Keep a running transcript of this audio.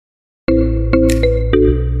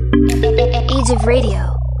Alternative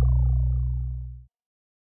Radio.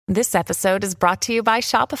 This episode is brought to you by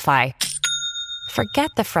Shopify.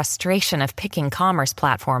 Forget the frustration of picking commerce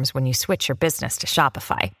platforms when you switch your business to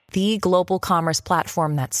Shopify, the global commerce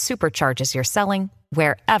platform that supercharges your selling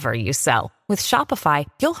wherever you sell. With Shopify,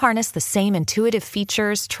 you'll harness the same intuitive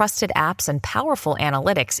features, trusted apps, and powerful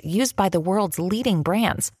analytics used by the world's leading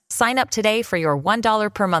brands. Sign up today for your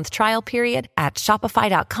 $1 per month trial period at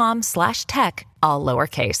shopify.com/tech, all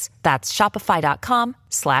lowercase. That's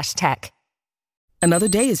shopify.com/tech. Another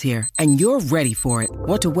day is here, and you're ready for it.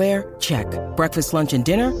 What to wear? Check. Breakfast, lunch, and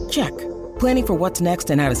dinner? Check. Planning for what's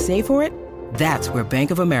next and how to save for it? That's where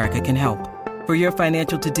Bank of America can help. For your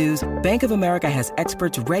financial to-dos, Bank of America has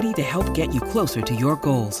experts ready to help get you closer to your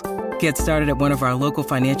goals. Get started at one of our local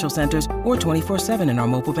financial centers or 24/7 in our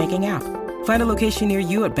mobile banking app. Find a location near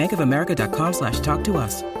you at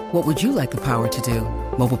bankofamerica.com/talktous. What would you like the power to do?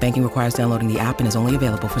 Mobile banking requires downloading the app and is only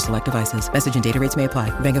available for select devices. Message and data rates may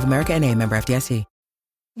apply. Bank of America N.A., member FDIC.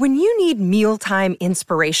 When you need mealtime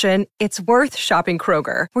inspiration, it's worth shopping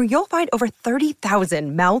Kroger, where you'll find over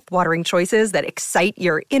 30,000 mouth-watering choices that excite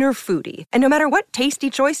your inner foodie. And no matter what tasty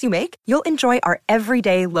choice you make, you'll enjoy our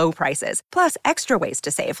everyday low prices, plus extra ways to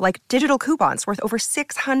save, like digital coupons worth over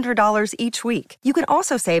 $600 each week. You can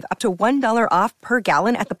also save up to $1 off per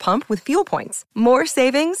gallon at the pump with fuel points. More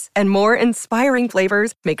savings and more inspiring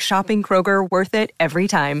flavors make shopping Kroger worth it every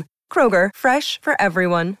time. Kroger, fresh for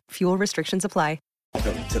everyone. Fuel restrictions apply.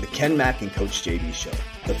 Welcome to the Ken Mack and Coach JV Show.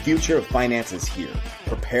 The future of finance is here.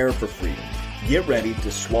 Prepare for freedom. Get ready to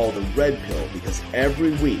swallow the red pill, because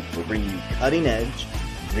every week we're bringing you cutting edge,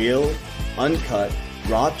 real, uncut,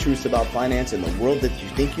 raw truths about finance and the world that you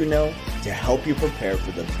think you know, to help you prepare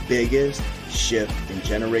for the biggest shift in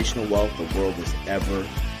generational wealth the world has ever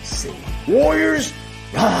seen. Warriors,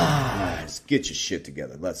 rise! Get your shit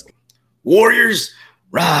together. Let's go. Warriors,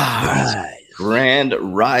 rise! Grand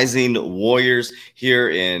Rising Warriors here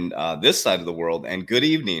in this side of the world, and good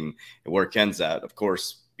evening where Ken's at. Of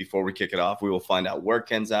course, before we kick it off, we will find out where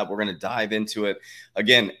Ken's at. We're going to dive into it.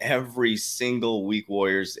 Again, every single week,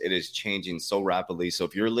 Warriors, it is changing so rapidly. So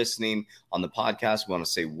if you're listening on the podcast, we want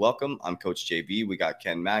to say welcome. I'm Coach JV. We got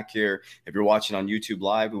Ken Mack here. If you're watching on YouTube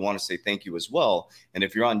Live, we want to say thank you as well. And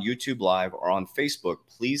if you're on YouTube Live or on Facebook,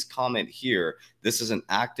 please comment here. This is an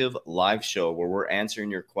active live show where we're answering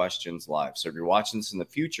your questions live. So if you're watching this in the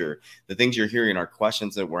future, the things you're hearing are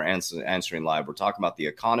questions that we're answering live. We're talking about the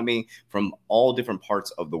economy from all different parts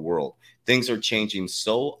of the world. Things are changing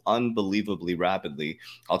so unbelievably rapidly.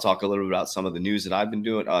 I'll talk a little bit about some of the news that I've been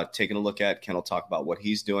doing, taking a look at. Ken will talk about what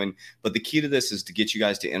he's doing. But the key to this is to get you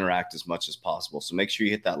guys to interact as much as possible. So make sure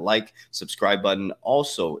you hit that like, subscribe button.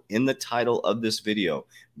 Also, in the title of this video,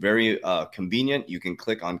 very convenient, you can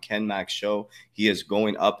click on Ken Mack Show. He is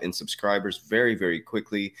going up in subscribers very, very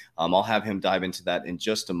quickly. I'll have him dive into that in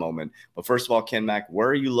just a moment. But first of all, Ken Mack, where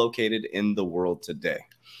are you located in the world today?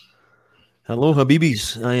 Hello,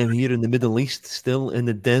 Habibis. I am here in the Middle East, still in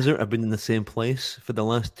the desert. I've been in the same place for the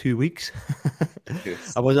last 2 weeks.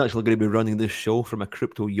 Yes. I was actually going to be running this show from a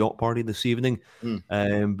crypto yacht party this evening,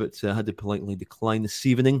 but I had to politely decline this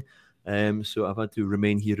evening. So I've had to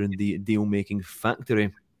remain here in the deal-making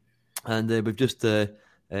factory. And we've just went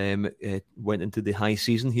into the high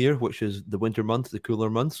season here, which is the winter months, the cooler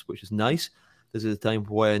months, which is nice. This is the time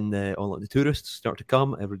when all of the tourists start to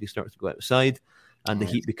come. Everybody starts to go outside. And the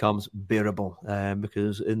heat becomes bearable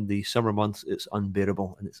because in the summer months, it's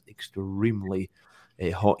unbearable and it's extremely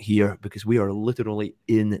hot here because we are literally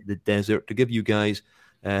in the desert. To give you guys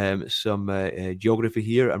some geography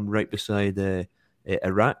here, I'm right beside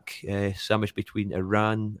Iraq, sandwiched between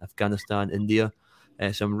Iran, Afghanistan, India.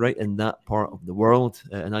 So I'm right in that part of the world.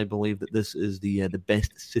 And I believe that this is the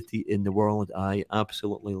best city in the world. I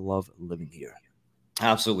absolutely love living here.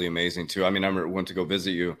 Absolutely amazing too. I mean, I went to go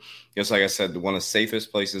visit you. Just like I said, one of the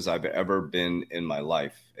safest places I've ever been in my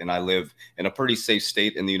life. And I live in a pretty safe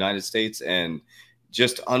state in the United States, and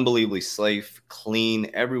just unbelievably safe, clean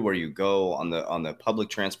everywhere you go on the public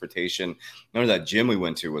transportation. Remember that gym we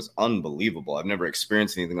went to was unbelievable. I've never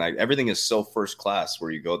experienced anything like everything is so first class where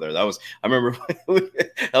you go there. I remember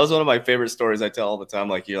that was one of my favorite stories I tell all the time.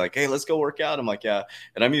 Like, you're like, hey, let's go work out. I'm like, yeah.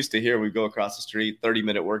 And I'm used to here. We go across the street,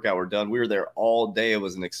 30-minute workout. We're done. We were there all day. It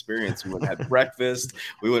was an experience. We went and had breakfast.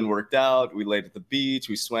 We went and worked out. We laid at the beach.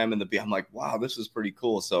 We swam in the beach. I'm like, wow, this is pretty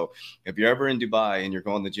cool. So if you're ever in Dubai and you're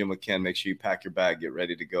going to the gym with Ken, make sure you pack your bag. get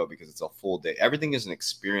ready to go because it's a full day. Everything is an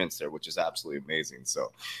experience there, which is absolutely amazing.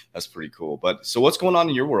 So that's pretty cool. But so what's going on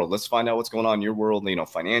in your world? Let's find out what's going on in your world,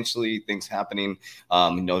 financially, things happening.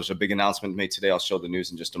 There's a big announcement made today. I'll show the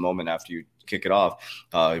news in just a moment after you kick it off.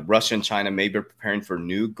 Russia and China may be preparing for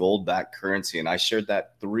new gold-backed currency. And I shared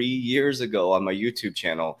that 3 years ago on my YouTube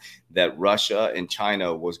channel that Russia and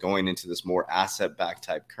China was going into this more asset-backed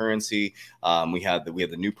type currency. We have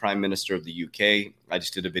the new prime minister of the UK. I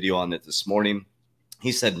just did a video on it this morning.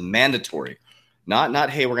 He said mandatory, not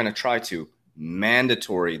hey, we're going to try to,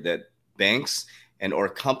 mandatory that banks or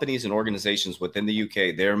companies and organizations within the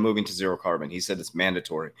UK, they're moving to zero carbon. He said it's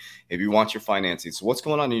mandatory if you want your financing. So what's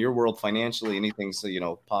going on in your world financially? Anything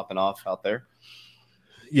popping off out there?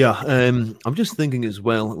 Yeah, I'm just thinking as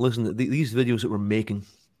well. Listen, these videos that we're making,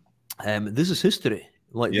 this is history.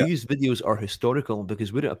 These videos are historical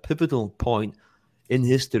because we're at a pivotal point in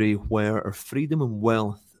history where our freedom and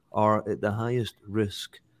wealth are at the highest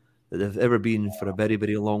risk that they've ever been for a very,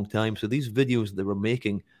 very long time. So these videos that we're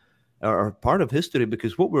making are part of history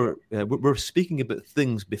because what we're speaking about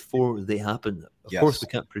things before they happen. Of course, we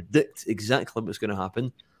can't predict exactly what's going to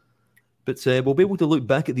happen, but we'll be able to look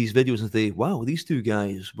back at these videos and say, wow, these two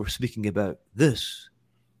guys were speaking about this,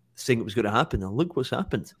 saying it was going to happen, and look what's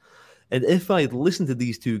happened. And if I'd listened to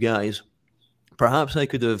these two guys, perhaps I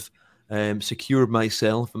could have secured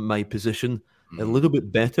myself and my position a little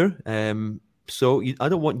bit better. So I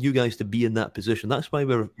don't want you guys to be in that position. That's why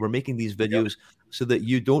we're making these videos so that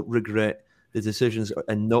you don't regret the decisions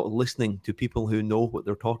and not listening to people who know what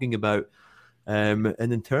they're talking about. And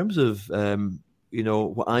in terms of,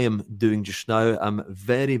 what I am doing just now, I'm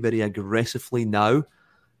very, very aggressively now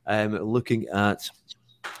looking at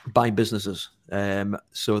buying businesses.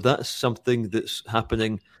 So that's something that's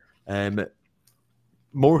happening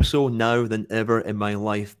more so now than ever in my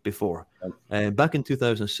life before. Back in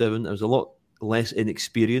 2007, I was a lot less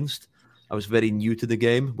inexperienced. I was very new to the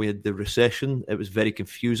game. We had the recession. It was very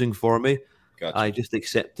confusing for me. Gotcha. I just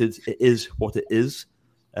accepted it is what it is.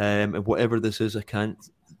 And whatever this is, I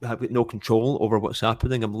have no control over what's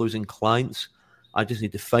happening. I'm losing clients. I just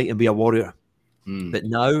need to fight and be a warrior. But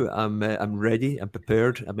now I'm ready. I'm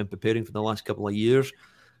prepared. I've been preparing for the last couple of years.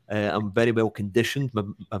 I'm very well conditioned.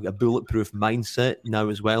 I've got a bulletproof mindset now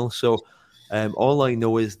as well. So all I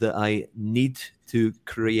know is that I need to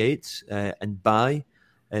create and buy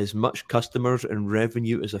as much customers and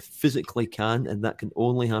revenue as I physically can, and that can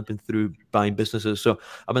only happen through buying businesses. So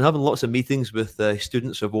I've been having lots of meetings with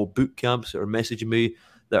students of old boot camps that are messaging me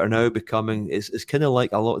that are now becoming, it's kind of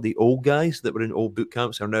like a lot of the old guys that were in old boot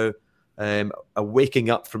camps are now are waking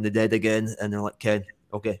up from the dead again, and they're like, Ken,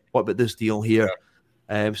 okay, what about this deal here?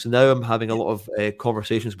 So now I'm having a lot of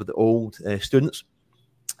conversations with the old students,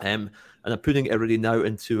 and I'm putting everybody now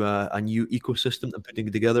into a new ecosystem I'm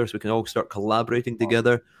putting together so we can all start collaborating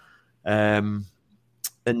together. And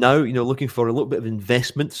now, looking for a little bit of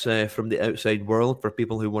investments from the outside world for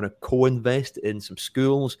people who want to co-invest in some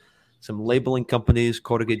schools, some labeling companies,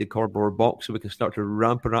 corrugated cardboard box, so we can start to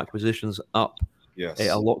ramp our acquisitions up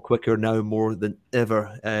a lot quicker now, more than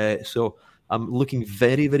ever. So I'm looking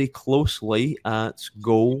very, very closely at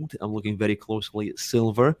gold. I'm looking very closely at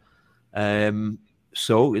silver.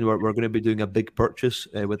 So we're going to be doing a big purchase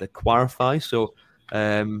with Acquirify. So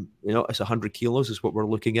it's 100 kilos is what we're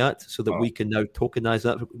looking at, so that we can now tokenize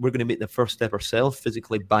that. We're going to make the first step ourselves,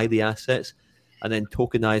 physically buy the assets, and then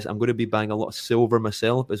tokenize. I'm going to be buying a lot of silver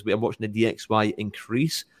myself as I'm watching the DXY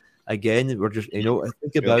increase. Again, we're just, I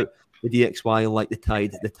think about the DXY like the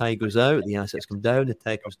tide. The tide goes out, the assets come down, the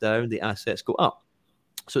tide goes down, the assets go up.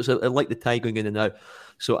 So it's like the tide going in and out.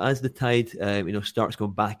 So as the tide, starts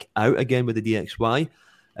going back out again with the DXY,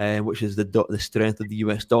 which is the strength of the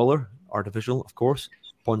US dollar, artificial, of course,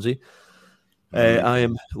 Ponzi. I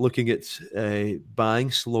am looking at buying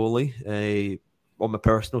slowly on my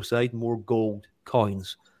personal side more gold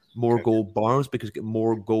coins, more gold bars, because I get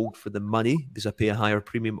more gold for the money because I pay a higher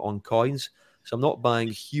premium on coins. So I'm not buying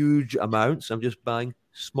huge amounts. I'm just buying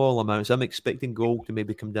small amounts. I'm expecting gold to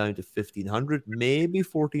maybe come down to 1,500, maybe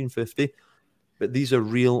 1,450. But these are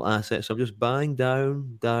real assets. I'm just buying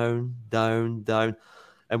down, down, down, down.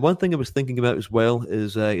 And one thing I was thinking about as well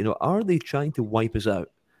is, are they trying to wipe us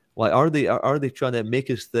out? Like, are they trying to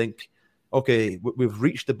make us think, okay, we've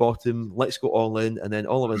reached the bottom, let's go all in, and then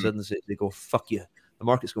all of a sudden they go, fuck you. The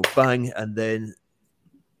markets go bang, and then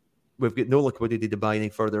we've got no liquidity to buy any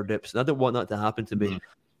further dips. And I don't want that to happen to me.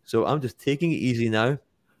 So I'm just taking it easy now,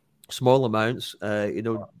 small amounts,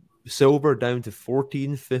 silver down to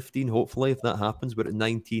 14, 15, hopefully, if that happens. We're at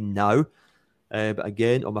 19 now. But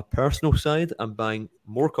again, on my personal side, I'm buying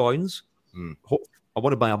more coins, I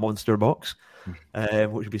want to buy a monster box, which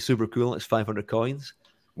would be super cool. It's 500 coins.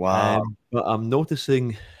 Wow. But I'm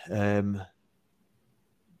noticing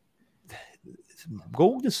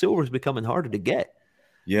gold and silver is becoming harder to get.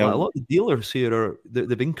 Yeah. Like, a lot of the dealers here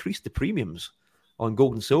they've increased the premiums on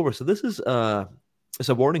gold and silver. So this is it's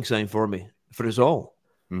a warning sign for me, for us all.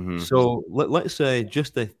 Mm-hmm. So let's say,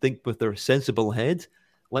 just to think with our sensible head,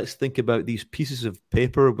 let's think about these pieces of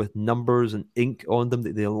paper with numbers and ink on them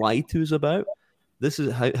that they lie to us about. This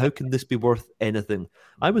is how can this be worth anything?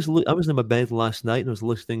 I was in my bed last night and I was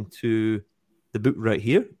listening to the book right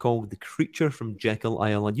here called The Creature from Jekyll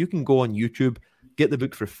Island. You can go on YouTube, get the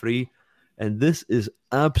book for free, and this is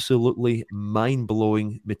absolutely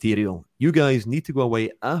mind-blowing material. You guys need to go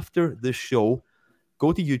away after this show,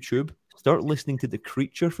 go to YouTube, start listening to The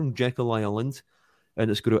Creature from Jekyll Island,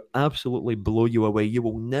 and it's going to absolutely blow you away. You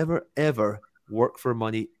will never, ever work for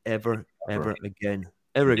money ever again.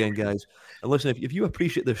 Ever again, guys. And listen, if you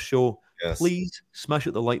appreciate this show, Yes. please smash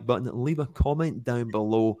at the like button and leave a comment down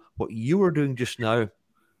below what you are doing just now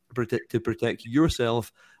to protect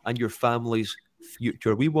yourself and your family's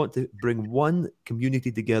future. We want to bring one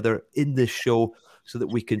community together in this show so that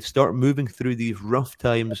we can start moving through these rough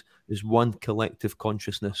times as one collective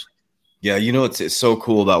consciousness. Yeah, you know, it's so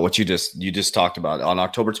cool about what you just talked about. On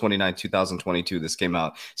October 29, 2022, this came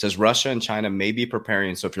out. It says Russia and China may be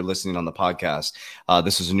preparing. So if you're listening on the podcast,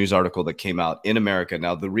 this is a news article that came out in America.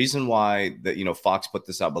 Now, the reason why Fox put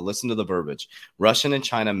this out, but listen to the verbiage. Russia and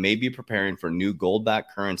China may be preparing for new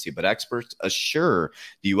gold-backed currency, but experts assure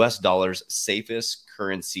the U.S. dollar's safest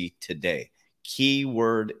currency today. Key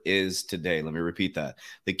word is today. Let me repeat that.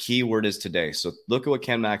 The key word is today. So look at what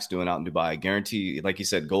Ken Mack's doing out in Dubai. I guarantee, like you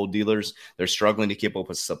said, gold dealers, they're struggling to keep up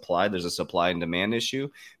with supply. There's a supply and demand issue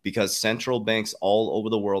because central banks all over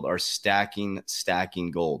the world are stacking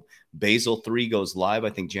gold. Basel III goes live,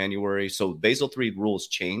 I think, January. So Basel III rules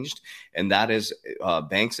changed, and that is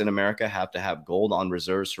banks in America have to have gold on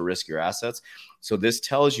reserves for riskier assets. So this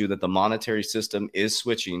tells you that the monetary system is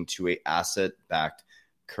switching to a asset-backed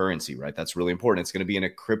currency, right? That's really important. It's going to be in a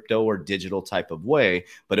crypto or digital type of way,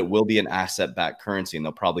 but it will be an asset-backed currency, and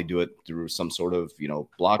they'll probably do it through some sort of,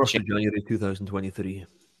 blockchain. 1st of January 2023.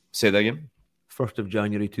 Say that again? 1st of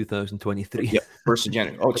January 2023. Yeah, 1st of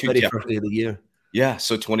January. Oh, the very first day of the year. Yeah,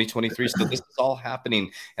 so 2023. So this is all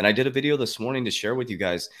happening. And I did a video this morning to share with you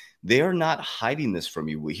guys. They are not hiding this from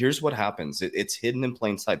you. Here's what happens. It's hidden in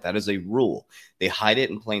plain sight. That is a rule. They hide it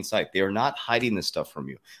in plain sight. They are not hiding this stuff from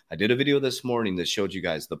you. I did a video this morning that showed you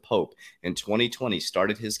guys the Pope in 2020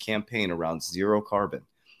 started his campaign around zero carbon.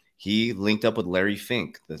 He linked up with Larry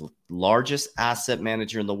Fink, the largest asset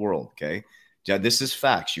manager in the world, okay? Yeah, this is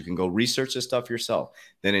facts. You can go research this stuff yourself.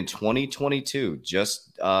 Then in 2022,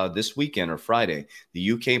 just this weekend or Friday,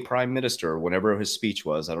 the UK Prime Minister, or whatever his speech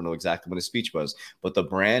was, I don't know exactly what his speech was, but the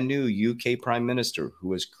brand new UK Prime Minister,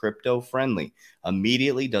 who is crypto friendly,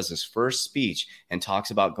 immediately does his first speech and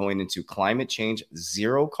talks about going into climate change,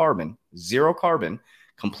 zero carbon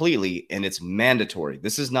completely, and it's mandatory.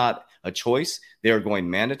 This is not a choice. They are going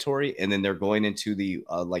mandatory, and then they're going into the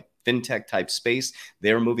fintech type space.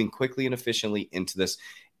 They're moving quickly and efficiently into this.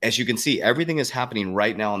 As you can see, everything is happening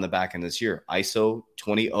right now on the back end this year. ISO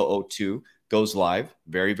 20002 goes live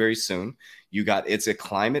very, very soon. It's a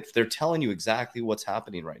climate. They're telling you exactly what's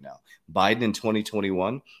happening right now. Biden in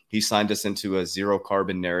 2021, he signed us into a zero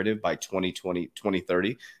carbon narrative by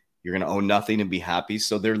 2030. You're going to own nothing and be happy.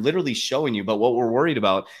 So they're literally showing you. But what we're worried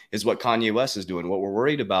about is what Kanye West is doing. What we're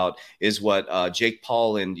worried about is what Jake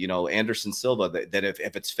Paul and, Anderson Silva, that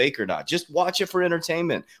if it's fake or not. Just watch it for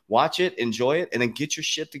entertainment. Watch it, enjoy it, and then get your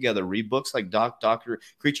shit together. Read books like Dr.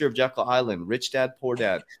 Creature of Jekyll Island, Rich Dad, Poor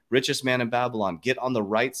Dad, Richest Man in Babylon. Get on the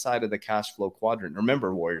right side of the cash flow quadrant.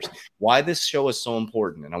 Remember, Warriors, why this show is so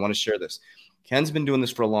important, and I want to share this. Ken's been doing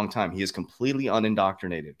this for a long time. He is completely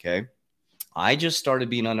unindoctrinated, okay? I just started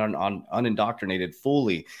being unindoctrinated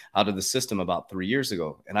fully out of the system about 3 years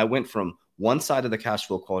ago. And I went from one side of the cash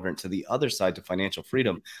flow quadrant to the other side to financial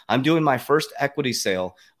freedom. I'm doing my first equity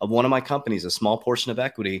sale of one of my companies, a small portion of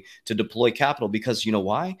equity to deploy capital because you know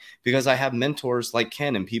why? Because I have mentors like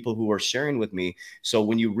Ken and people who are sharing with me. So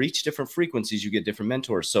when you reach different frequencies, you get different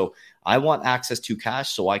mentors. So I want access to cash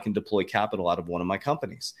so I can deploy capital out of one of my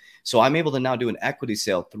companies. So I'm able to now do an equity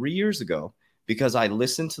sale 3 years ago because I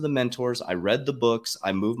listened to the mentors, I read the books,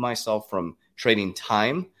 I moved myself from trading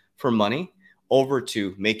time for money over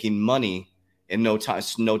to making money in no time.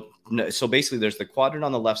 So basically, there's the quadrant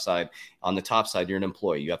on the left side. On the top side, you're an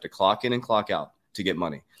employee. You have to clock in and clock out to get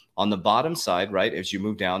money. On the bottom side, right, as you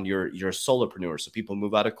move down, you're a solopreneur. So people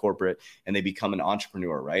move out of corporate and they become an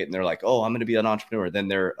entrepreneur, right? And they're like, oh, I'm going to be an entrepreneur. Then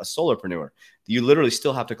they're a solopreneur. You literally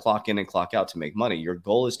still have to clock in and clock out to make money. Your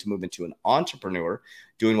goal is to move into an entrepreneur,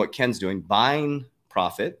 doing what Ken's doing, buying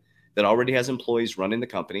profit that already has employees running the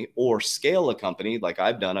company, or scale a company like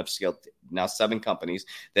I've done. I've scaled now 7 companies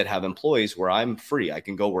that have employees where I'm free. I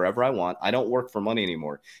can go wherever I want. I don't work for money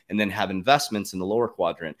anymore. And then have investments in the lower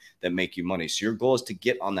quadrant that make you money. So your goal is to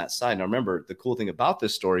get on that side. Now, remember, the cool thing about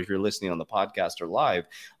this story, if you're listening on the podcast or live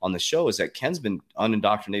on the show, is that Ken's been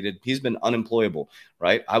unindoctrinated. He's been unemployable,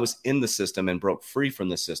 right? I was in the system and broke free from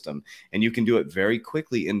the system. And you can do it very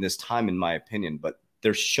quickly in this time, in my opinion. But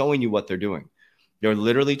they're showing you what they're doing. They're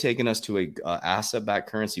literally taking us to a asset-backed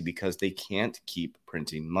currency because they can't keep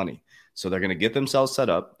printing money. So they're going to get themselves set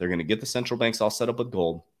up. They're going to get the central banks all set up with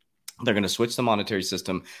gold. They're going to switch the monetary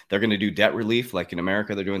system. They're going to do debt relief. Like in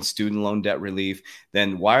America, they're doing student loan debt relief.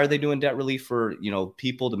 Then why are they doing debt relief for,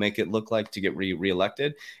 people to make it look like to get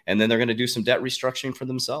reelected? And then they're going to do some debt restructuring for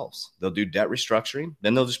themselves. They'll do debt restructuring.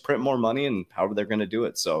 Then they'll just print more money and however they're going to do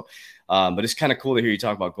it. So, but it's kind of cool to hear you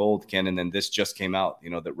talk about gold, Ken. And then this just came out,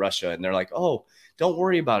 that Russia, and they're like, oh, don't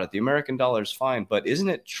worry about it. The American dollar is fine. But isn't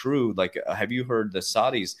it true? Like, have you heard the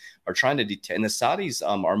Saudis are trying to and the Saudis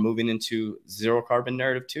are moving into zero carbon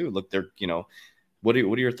narrative too? Look, they're, what are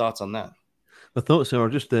your thoughts on that? My thoughts are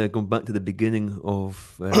just going back to the beginning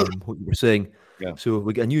of what you were saying. Yeah. So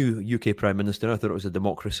we got a new UK Prime Minister. I thought it was a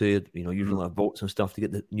democracy, usually have votes and stuff to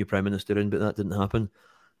get the new Prime Minister in, but that didn't happen.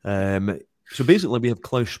 So basically we have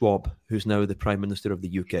Klaus Schwab, who's now the Prime Minister of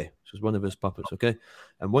the UK. So it's one of his puppets, okay?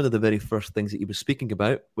 And one of the very first things that he was speaking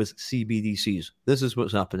about was CBDCs. This is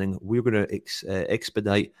what's happening. We're going to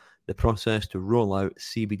expedite the process to roll out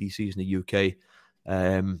CBDCs in the UK.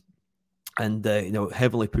 And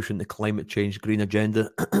heavily pushing the climate change green agenda.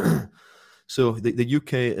 So the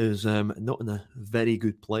UK is not in a very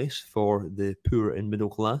good place for the poor and middle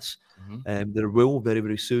class. Mm-hmm. There will very,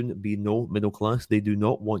 very soon be no middle class. They do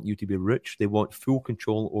not want you to be rich. They want full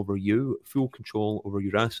control over you, full control over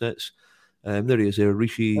your assets. There he is,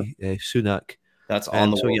 Rishi Sunak. That's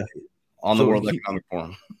on the world. Yeah. On the World Economic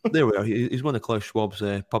Forum. There we are. He's one of Klaus Schwab's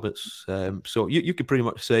puppets. So you could pretty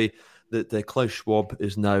much say that Klaus Schwab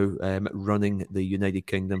is now running the United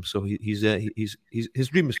Kingdom. So his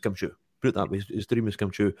dream has come true. Put it that way, his dream has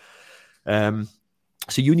come true.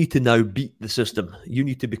 So you need to now beat the system. You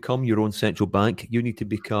need to become your own central bank. You need to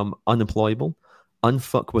become unemployable,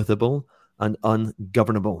 unfuckwithable, and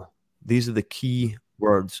ungovernable. These are the key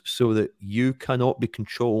words, so that you cannot be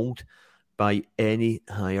controlled by any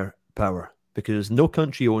higher power, because no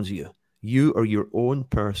country owns you. You are your own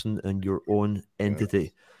person and your own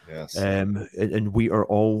entity. Yes. And we are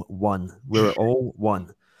all one. We're all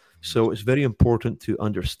one. So it's very important to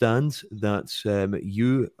understand that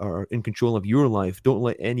you are in control of your life. Don't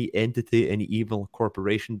let any entity, any evil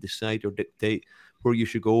corporation decide or dictate where you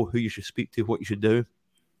should go, who you should speak to, what you should do.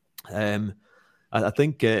 I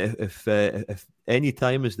think if any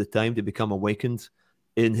time is the time to become awakened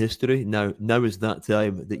in history, now is that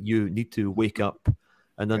time that you need to wake up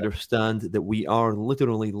and understand that we are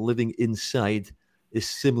literally living inside a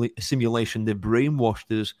simulation. They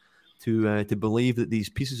brainwashed us to believe that these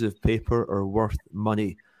pieces of paper are worth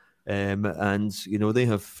money, and they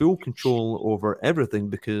have full control over everything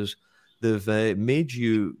because they've made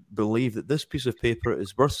you believe that this piece of paper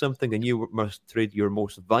is worth something, and you must trade your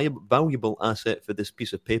most valuable asset for this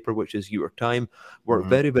piece of paper, which is your time. Work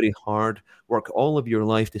very, very hard, work all of your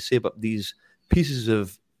life to save up these pieces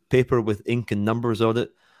of paper with ink and numbers on it.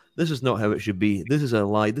 This is not how it should be. This is a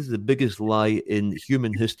lie. This is the biggest lie in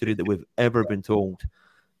human history that we've ever been told.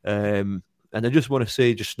 And I just want to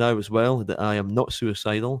say just now as well that I am not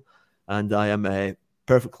suicidal, and I am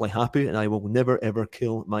perfectly happy, and I will never ever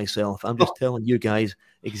kill myself. I'm just telling you guys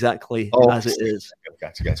exactly as it is.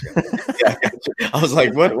 Gotcha. Yeah, gotcha. I was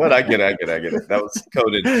like, what? I get it. That was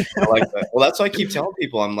coded. I like that. Well, that's why I keep telling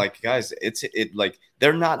people. I'm like, guys, it like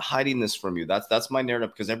they're not hiding this from you. That's my narrative,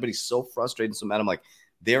 because everybody's so frustrated and so mad. I'm like,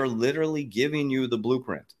 they're literally giving you the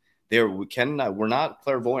blueprint. We're not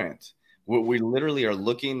clairvoyant. We literally are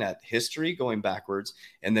looking at history going backwards,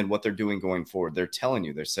 and then what they're doing going forward. They're telling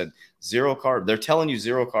you, they said zero carbon. They're telling you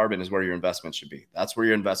zero carbon is where your investment should be. That's where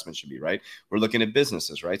your investment should be, right? We're looking at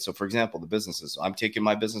businesses, right? So for example, the businesses, I'm taking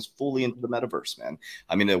my business fully into the metaverse, man.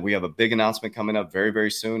 I mean, we have a big announcement coming up very,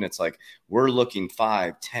 very soon. It's like, we're looking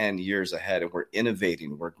 5-10 years ahead, and we're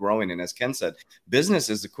innovating, we're growing. And as Ken said, business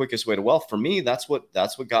is the quickest way to wealth. For me, that's what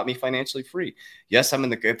got me financially free. Yes, I'm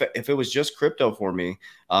in if it was just crypto for me,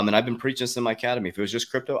 and I've been preaching Richest in my academy. If it was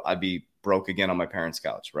just crypto, I'd be broke again on my parents'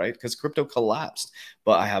 couch, right? Because crypto collapsed.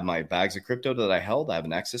 But I have my bags of crypto that I held. I have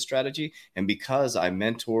an exit strategy. And because I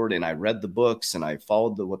mentored and I read the books and I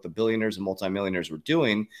followed what the billionaires and multimillionaires were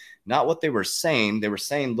doing, not what they were saying. They were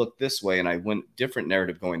saying, look this way. And I went different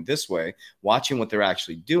narrative going this way, watching what they're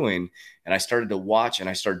actually doing. And I started to watch and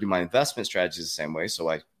I started to do my investment strategies the same way. So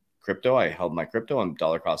I held my crypto. I'm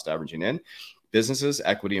dollar cost averaging in. Businesses,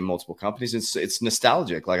 equity in multiple companies. It's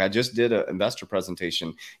nostalgic. Like I just did an investor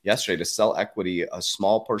presentation yesterday to sell equity, a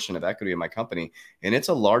small portion of equity in my company. And it's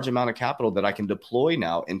a large amount of capital that I can deploy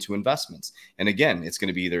now into investments. And again, it's going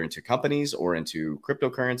to be either into companies or into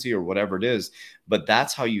cryptocurrency or whatever it is. But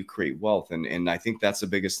that's how you create wealth. And I think that's the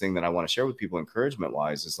biggest thing that I want to share with people encouragement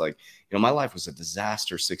wise is like, my life was a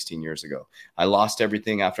disaster 16 years ago. I lost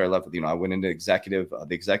everything after I left. I went into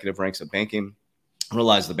the executive ranks of banking.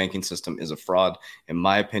 Realize the banking system is a fraud. In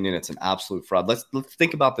my opinion, it's an absolute fraud. Let's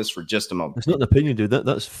think about this for just a moment. It's not an opinion, dude.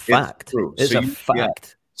 That's fact. It's a fact. Yeah.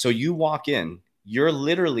 So you walk in, you're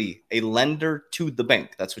literally a lender to the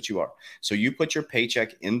bank. That's what you are. So you put your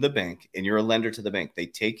paycheck in the bank and you're a lender to the bank. They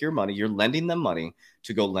take your money. You're lending them money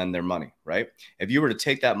to go lend their money, right? If you were to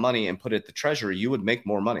take that money and put it at the treasury, you would make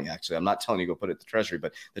more money. Actually, I'm not telling you go put it at the treasury,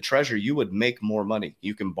 but the treasury, you would make more money.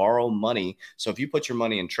 You can borrow money. So if you put your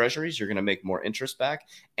money in treasuries, you're going to make more interest back.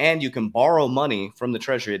 And you can borrow money from the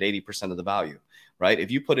treasury at 80% of the value. Right?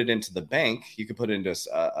 If you put it into the bank, you could put it into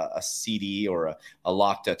a CD or a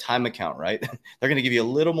locked time account, right? They're going to give you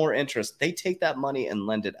a little more interest. They take that money and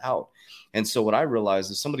lend it out. And so what I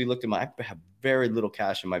realized is somebody looked at I have very little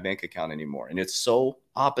cash in my bank account anymore. And it's so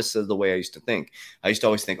opposite of the way I used to think. I used to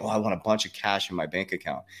always think, I want a bunch of cash in my bank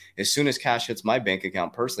account. As soon as cash hits my bank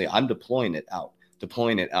account personally, I'm deploying it out.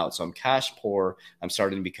 So I'm cash poor. I'm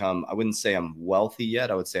starting to become, I wouldn't say I'm wealthy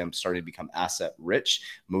yet. I would say I'm starting to become asset rich,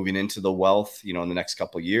 moving into the wealth, in the next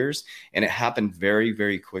couple of years. And it happened very,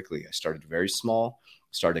 very quickly. I started very small,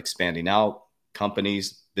 started expanding out,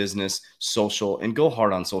 companies, business, social, and go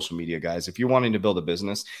hard on social media, guys. If you're wanting to build a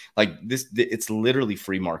business like this, it's literally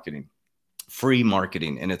free marketing.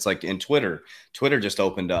 And it's like in Twitter just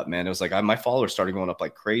opened up, man. It was like my followers started going up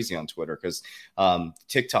like crazy on Twitter because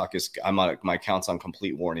TikTok my account's on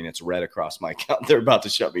complete warning. It's red across my account. They're about to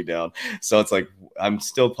shut me down. So it's like I'm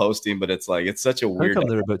still posting, but it's like it's such a weird. How come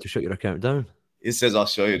they're about to shut your account down? It says I'll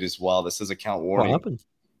show you this. Wow, this says account warning. What happened?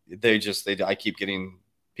 I keep getting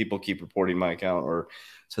people keep reporting my account, or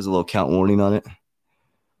it says a little account warning on it.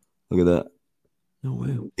 Look at that. No way.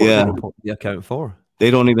 What yeah. Report the account for? They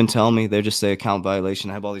don't even tell me. They just say account violation.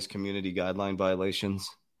 I have all these community guideline violations.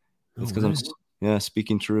 It's because I'm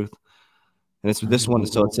speaking truth. And it's this one.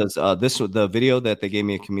 So it says the video that they gave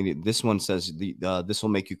me a community. This one says this will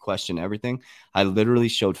make you question everything. I literally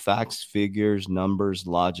showed facts, figures, numbers,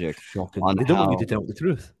 logic. Shocking. They don't want you to tell the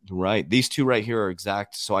truth. Right. These two right here are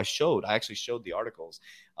exact. So I actually showed the articles.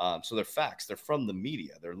 So they're facts. They're from the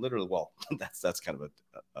media. They're literally, that's kind of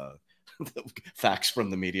a facts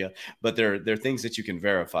from the media, but they're things that you can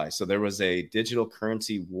verify. So there was a digital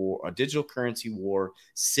currency war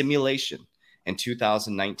simulation in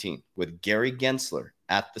 2019 with Gary Gensler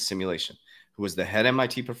at the simulation, who was the head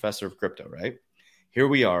MIT professor of crypto, right? Here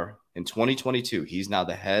we are in 2022. He's now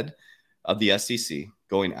the head of the SEC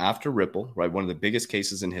going after Ripple, right? One of the biggest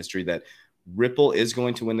cases in history that Ripple is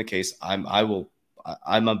going to win the case. If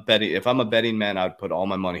I'm a betting man, I'd put all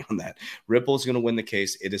my money on that. Ripple is going to win the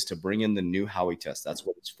case. It is to bring in the new Howey test. That's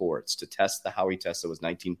what it's for. It's to test the Howey test that was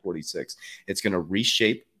 1946. It's going to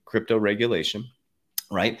reshape crypto regulation,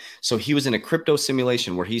 right? So he was in a crypto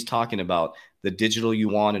simulation where he's talking about the digital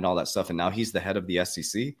yuan and all that stuff. And now he's the head of the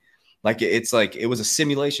SEC. It's like it was a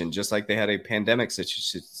simulation, just like they had a pandemic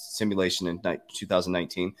simulation in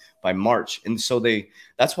 2019 by March. And so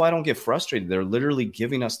that's why I don't get frustrated. They're literally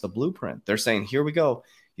giving us the blueprint. They're saying, here we go,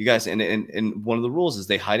 you guys. And one of the rules is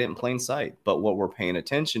they hide it in plain sight. But what we're paying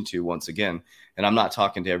attention to, once again, and I'm not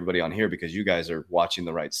talking to everybody on here because you guys are watching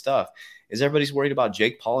the right stuff, is everybody's worried about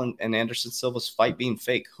Jake Paul and Anderson Silva's fight being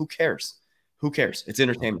fake. Who cares? It's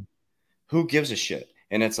entertainment. Who gives a shit?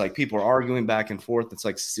 And it's like people are arguing back and forth. It's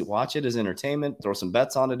like, watch it as entertainment, throw some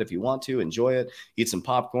bets on it if you want to, enjoy it, eat some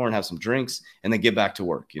popcorn, have some drinks, and then get back to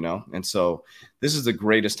work, And so this is the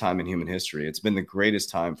greatest time in human history. It's been the greatest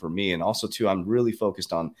time for me. And also, too, I'm really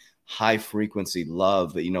focused on high frequency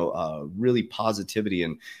love, really positivity.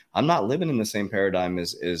 And I'm not living in the same paradigm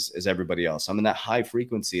as everybody else. I'm in that high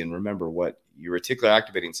frequency. And remember what your reticular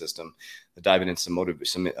activating system, diving into some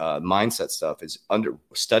mindset stuff, is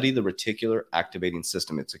study the reticular activating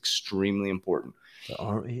system. It's extremely important. The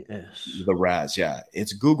RAS. The RAS, yeah.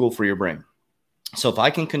 It's Google for your brain. So if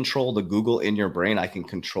I can control the Google in your brain, I can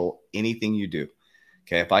control anything you do.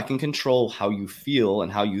 Okay. If I can control how you feel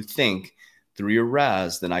and how you think through your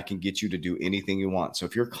Raz, then I can get you to do anything you want. So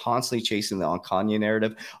if you're constantly chasing the Kanye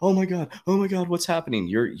narrative, oh my God, what's happening?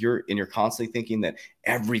 You're constantly thinking that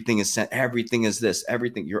everything is sent, everything is this,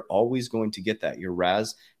 everything. You're always going to get that. Your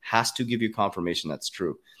Raz has to give you confirmation that's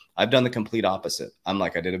true. I've done the complete opposite. I'm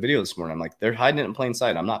like, I did a video this morning. I'm like, they're hiding it in plain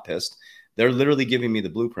sight. I'm not pissed. They're literally giving me the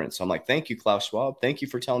blueprint. So I'm like, thank you, Klaus Schwab. Thank you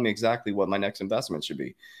for telling me exactly what my next investment should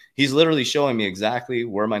be. He's literally showing me exactly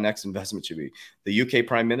where my next investment should be. The UK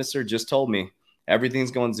Prime Minister just told me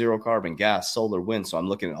everything's going zero carbon, gas, solar, wind. So I'm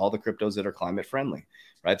looking at all the cryptos that are climate friendly,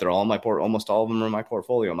 right? They're all in my almost all of them are in my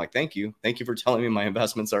portfolio. I'm like, thank you. Thank you for telling me my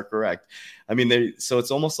investments are correct. I mean, so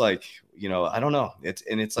it's almost like, I don't know.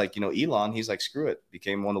 It's like, Elon, he's like, screw it.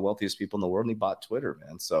 Became one of the wealthiest people in the world and he bought Twitter,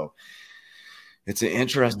 man. So it's an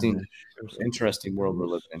interesting world we're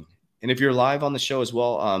living in. And if you're live on the show as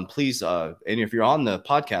well, please, and if you're on the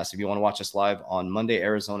podcast, if you want to watch us live on Monday,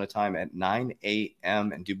 Arizona time at 9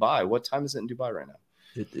 a.m. in Dubai. What time is it in Dubai right now?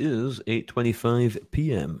 It is 8:25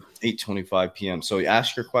 p.m. 8:25 p.m. So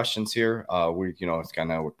ask your questions here. We're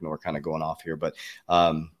kind of going off here, but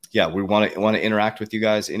yeah, we want to interact with you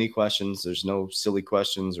guys. Any questions? There's no silly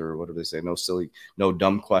questions, or what do they say? No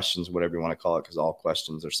dumb questions, whatever you want to call it, because all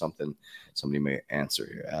questions are something somebody may answer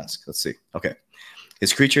here. Ask. Let's see. Okay.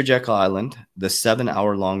 Is Creature Jekyll Island the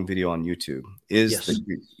 7-hour-long video on YouTube? Yes.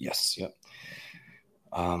 Yep.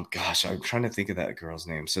 Gosh, I'm trying to think of that girl's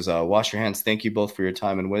name. Says, wash your hands. Thank you both for your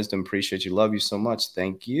time and wisdom. Appreciate you. Love you so much.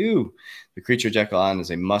 Thank you. The Creature Jekyll Island is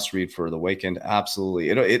a must read for the weekend.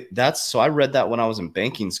 Absolutely. So I read that when I was in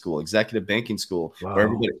banking school, executive banking school, wow, where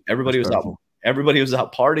everybody was out. Everybody was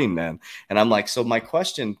out partying, man. And I'm like, so my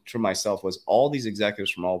question to myself was, all these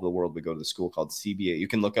executives from all over the world would go to the school called CBA. You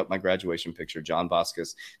can look up my graduation picture, John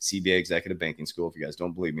Vasquez, CBA Executive Banking School, if you guys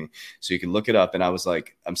don't believe me. So you can look it up. And I was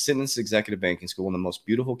like, I'm sitting in this executive banking school, one of the most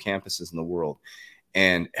beautiful campuses in the world.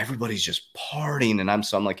 And everybody's just partying. And I'm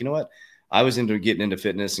like, you know what? I was getting into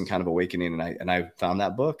fitness and kind of awakening. And I found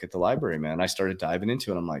that book at the library, man. I started diving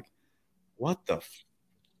into it. I'm like, what?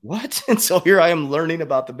 And so here I am learning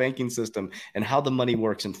about the banking system and how the money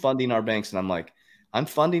works and funding our banks. And I'm like, I'm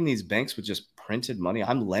funding these banks with just printed money.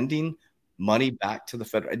 I'm lending money back to the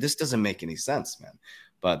federal. This doesn't make any sense, man.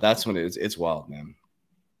 But that's when it's wild, man.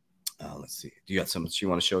 Let's see. Do you got something you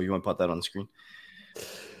want to show? You want to put that on the screen?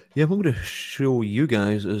 Yeah, what I'm going to show you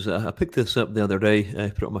guys is I picked this up the other day. I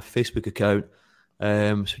put it on my Facebook account.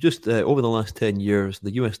 So just over the last 10 years,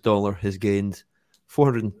 the US dollar has gained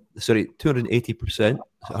 280%,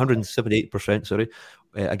 178%,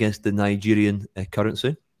 against the Nigerian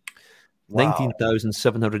currency. Wow.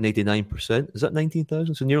 19,789%. Is that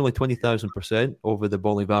 19,000? So nearly 20,000% over the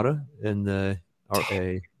Bolivara in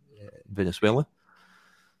Venezuela.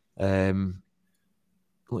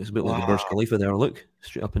 Looks a bit like the Burj Khalifa there. Look,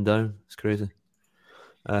 straight up and down. It's crazy.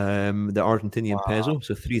 The Argentinian peso,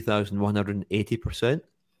 so 3,180%.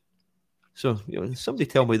 So somebody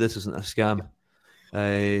tell me this isn't a scam.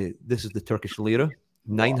 This is the Turkish lira,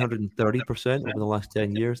 930% over the last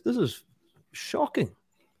 10 years. This is shocking.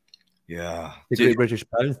 Yeah. The Great British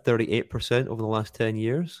Pound, 38% over the last 10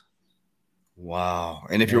 years. Wow.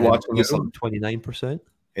 And if you're watching this, 29%.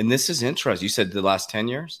 And this is interesting. You said the last 10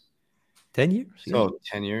 years? 10 years? Yeah. So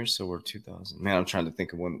 10 years. So we're 2000. Man, I'm trying to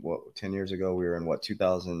think of 10 years ago, we were in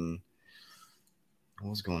 2000. What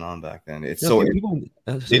was going on back then? People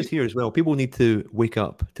here as well. People need to wake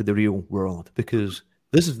up to the real world, because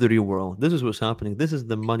this is the real world. This is what's happening. This is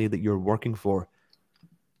the money that you're working for.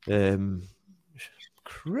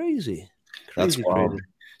 Crazy. That's wild. Crazy.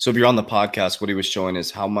 So if you're on the podcast, what he was showing is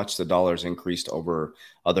how much the dollar's increased over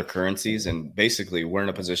other currencies. And basically, we're in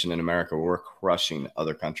a position in America where we're crushing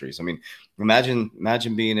other countries. I mean, imagine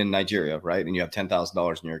being in Nigeria, right? And you have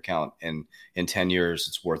 $10,000 in your account, and in 10 years,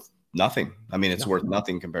 it's worth nothing. I mean, it's worth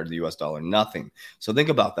nothing compared to the US dollar. Nothing. So think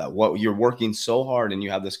about that. What you're working so hard, and you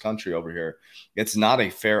have this country over here. It's not a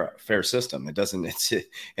fair system. It doesn't.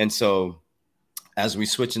 And so as we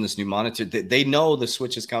switch in this new monetary, they know the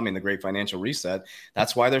switch is coming, the great financial reset.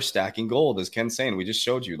 That's why they're stacking gold, as Ken's saying. We just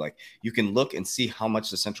showed you, like, you can look and see how much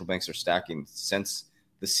the central banks are stacking since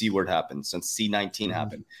the C word happened, since C19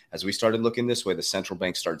 happened. As we started looking this way, the central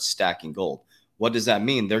bank started stacking gold. What does that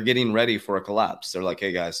mean? They're getting ready for a collapse. They're like,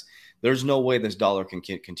 hey, guys, there's no way this dollar can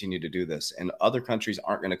continue to do this. And other countries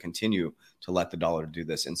aren't going to continue to let the dollar do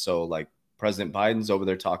this. And so, like, President Biden's over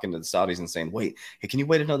there talking to the Saudis and saying, wait, hey, can you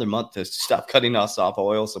wait another month to stop cutting us off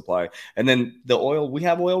oil supply? And then the oil, we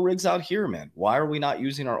have oil rigs out here, man. Why are we not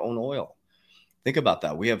using our own oil? Think about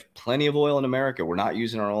that. We have plenty of oil in America. We're not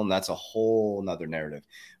using our own. That's a whole nother narrative.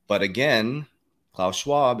 But again, Klaus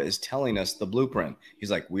Schwab is telling us the blueprint.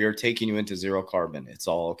 He's like, we are taking you into zero carbon. It's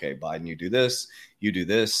all okay. Biden, you do this,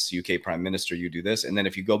 UK prime minister, you do this. And then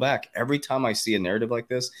if you go back, every time I see a narrative like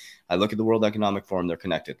this, I look at the World Economic Forum, they're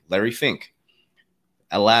connected. Larry Fink,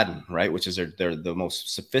 Aladdin, right, which is they're the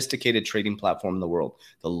most sophisticated trading platform in the world.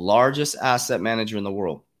 The largest asset manager in the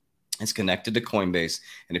world is connected to Coinbase.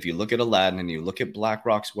 And if you look at Aladdin and you look at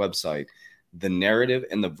BlackRock's website, the narrative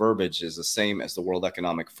and the verbiage is the same as the World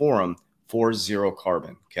Economic Forum for zero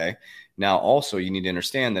carbon. Okay. Now, also, you need to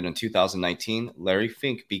understand that in 2019, Larry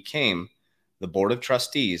Fink became the board of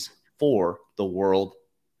trustees for the World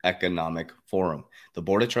Economic Forum. The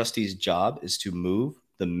board of trustees' job is to move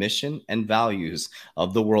the mission and values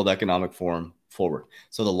of the World Economic Forum forward.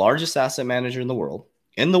 So the largest asset manager in the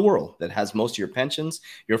world that has most of your pensions,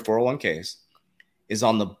 your 401ks, is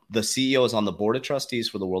on the CEO is on the board of trustees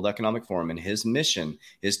for the World Economic Forum, and his mission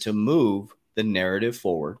is to move the narrative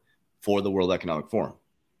forward for the World Economic Forum.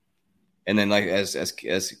 And then, like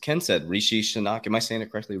as Ken said, Rishi Sunak, am I saying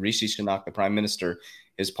it correctly? Rishi Sunak, the prime minister,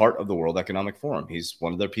 is part of the World Economic Forum. He's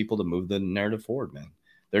one of their people to move the narrative forward, man.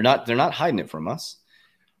 They're not hiding it from us,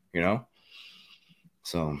 you know?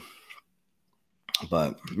 So,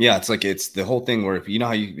 but yeah, it's the whole thing where, you know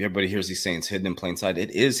how everybody hears these sayings, hidden in plain sight.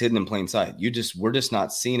 It is hidden in plain sight. We're just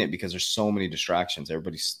not seeing it because there's so many distractions.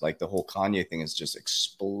 Everybody's like, the whole Kanye thing is just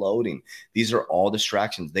exploding. These are all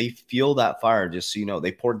distractions. They feel that fire, just so you know.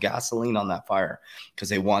 They poured gasoline on that fire because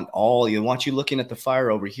they want you looking at the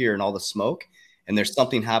fire over here and all the smoke, and there's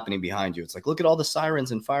something happening behind you. It's like, look at all the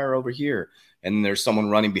sirens and fire over here, and there's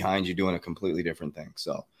someone running behind you doing a completely different thing.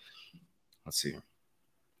 So let's see.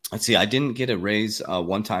 I didn't get a raise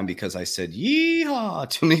one time because I said yeehaw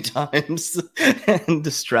too many times and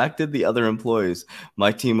distracted the other employees.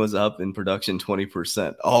 My team was up in production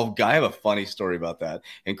 20%. Oh, I have a funny story about that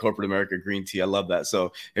in corporate America green tea. I love that.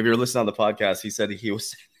 So if you're listening on the podcast, he said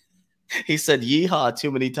yeehaw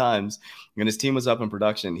too many times and his team was up in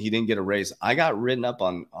production. He didn't get a raise. I got written up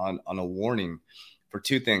on a warning for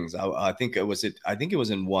two things. I think it was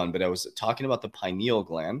in one, but I was talking about the pineal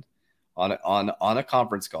gland. On a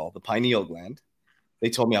conference call, the pineal gland. They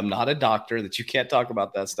told me I'm not a doctor, that you can't talk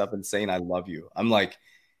about that stuff and saying I love you. I'm like,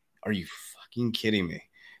 are you fucking kidding me?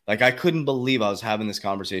 Like, I couldn't believe I was having this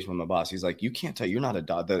conversation with my boss. He's like, you can't tell, you're not a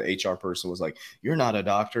doctor. The HR person was like, you're not a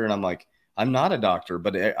doctor. And I'm like, I'm not a doctor,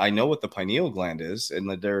 but I know what the pineal gland is and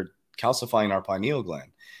that they're calcifying our pineal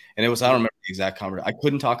gland. And it was, I don't remember the exact conversation. I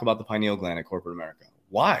couldn't talk about the pineal gland at corporate America.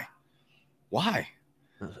 Why?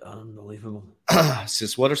 That's unbelievable.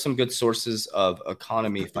 Sis, what are some good sources of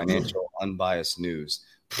economy, financial, unbiased news?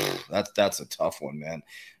 That's a tough one, man.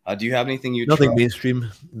 Do you have anything you Nothing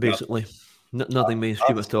mainstream, basically. Nothing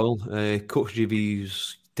mainstream at all. Coach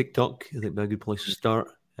JV's TikTok, I think, would be a good place to start.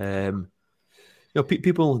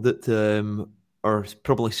 People that are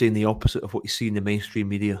probably saying the opposite of what you see in the mainstream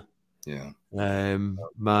media. Yeah.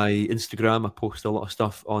 My Instagram, I post a lot of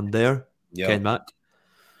stuff on there. Yep. Ken Mack.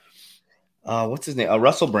 What's his name?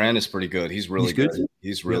 Russell Brand is pretty good. He's really good.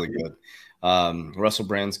 He's really good. Russell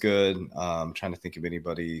Brand's good. I'm trying to think of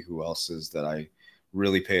anybody who else is that I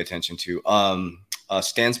really pay attention to.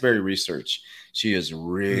 Stansberry Research. She is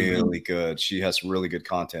really good. She has really good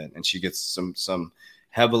content, and she gets some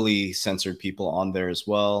heavily censored people on there as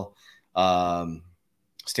well.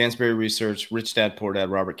 Stansberry Research, Rich Dad Poor Dad,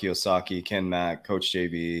 Robert Kiyosaki, Ken Mack, Coach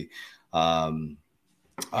JB,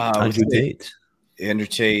 Andrew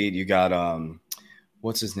Tate, you got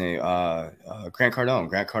what's his name? Grant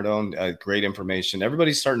Cardone, great information.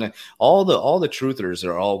 Everybody's starting to all the truthers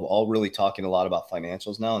are all really talking a lot about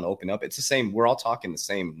financials now and open up. It's the same, we're all talking the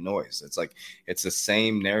same noise. It's like it's the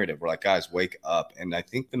same narrative. We're like, guys, wake up. And I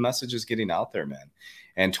think the message is getting out there, man.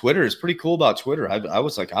 And Twitter is pretty cool about Twitter. I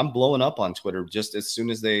was like, I'm blowing up on Twitter just as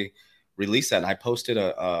soon as they release that. And I posted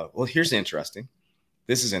well, here's interesting.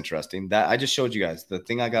 This is interesting. That I just showed you guys the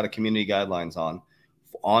thing I got a community guidelines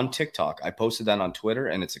on TikTok. I posted that on Twitter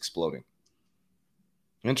and it's exploding.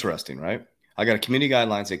 Interesting, right? I got a community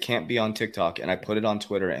guidelines. It can't be on TikTok, and I put it on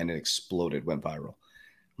Twitter and it exploded, went viral.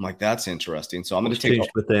 I'm like, that's interesting. So I'm going to take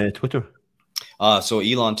with Twitter. So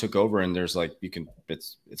Elon took over, and there's like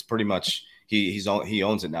it's pretty much he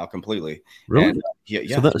owns it now completely. Really? And,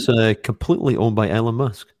 yeah. So that's completely owned by Elon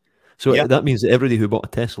Musk. So that means that everybody who bought a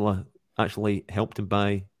Tesla actually helped him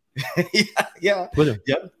buy. Yeah. Twitter.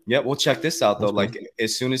 Yep. Well, check this out though. Like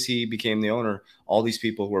as soon as he became the owner, all these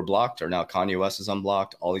people who were blocked are now Kanye West is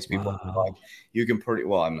unblocked. All these people are blocked. You can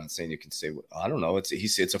I'm not saying you can say. I don't know. It's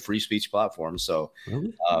a free speech platform. So,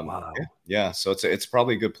 really? Yeah. So it's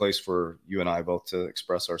probably a good place for you and I both to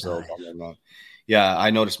express ourselves on that. Yeah, I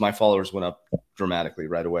noticed my followers went up dramatically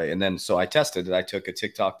right away. And then so I tested it. I took a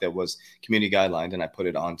TikTok that was community guidelined and I put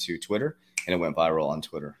it onto Twitter, and it went viral on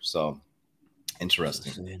Twitter. So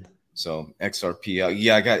interesting. So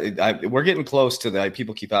XRP, we're getting close to the.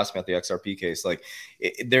 People keep asking about the XRP case. Like,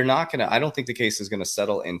 they're not gonna. I don't think the case is gonna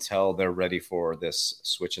settle until they're ready for this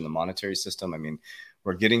switch in the monetary system. I mean,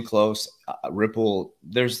 we're getting close. Ripple,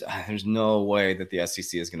 there's no way that the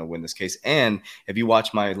SEC is gonna win this case. And if you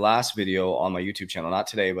watch my last video on my YouTube channel, not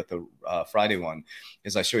today, but the Friday one,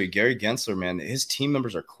 is I show you Gary Gensler, man. His team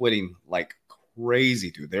members are quitting like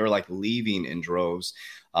crazy, dude. They're like leaving in droves.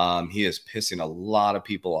 He is pissing a lot of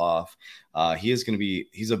people off. He's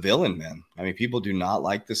a villain, man. I mean, people do not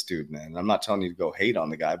like this dude, man. I'm not telling you to go hate on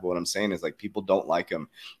the guy, but what I'm saying is, like, people don't like him.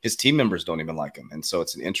 His team members don't even like him. And so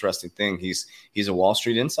it's an interesting thing. He's a Wall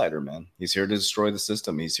Street insider, man. He's here to destroy the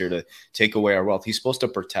system. He's here to take away our wealth. He's supposed to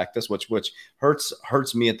protect us, which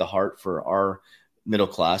hurts me at the heart for our middle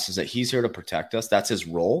class, is that he's here to protect us. That's his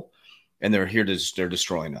role. And they're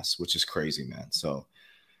destroying us, which is crazy, man. So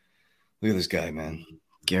look at this guy, man.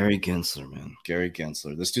 Gary Gensler, man. Gary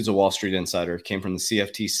Gensler. This dude's a Wall Street insider, came from the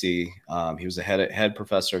CFTC. He was a head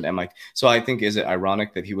professor at MIT. So I think, is it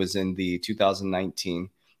ironic that he was in the 2019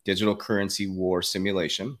 digital currency war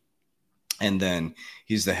simulation? And then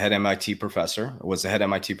he's the head MIT professor, was the head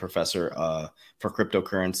MIT professor for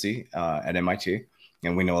cryptocurrency at MIT.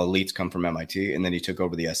 And we know elites come from MIT. And then he took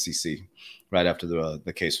over the SEC right after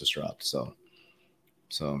the case was dropped.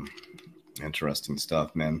 So interesting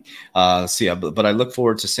stuff, man. But I look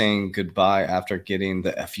forward to saying goodbye after getting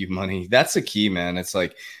the FU money. That's the key, man. It's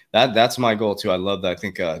like that's my goal too. I love that. I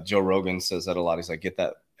think Joe Rogan says that a lot. He's like, get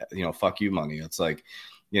that, fuck you money. It's like,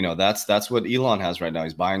 that's what Elon has right now.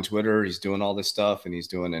 He's buying Twitter. He's doing all this stuff, and he's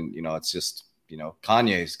doing, and it's just,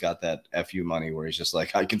 Kanye's got that FU money where he's just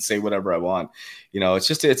like, I can say whatever I want.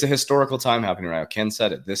 It's a historical time happening right now. Ken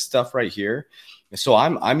said it. This stuff right here. So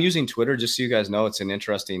I'm using Twitter, just so you guys know. It's an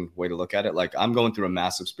interesting way to look at it. Like, I'm going through a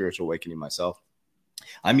massive spiritual awakening myself.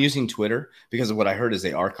 I'm using Twitter because of what I heard is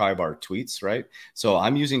they archive our tweets, right? So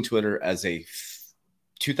I'm using Twitter as a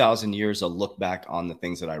 2,000 years of look back on the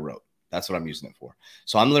things that I wrote. That's what I'm using it for.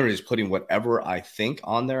 So I'm literally just putting whatever I think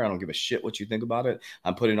on there. I don't give a shit what you think about it.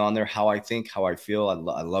 I'm putting on there how I think, how I feel. I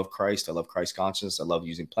love Christ. I love Christ consciousness. I love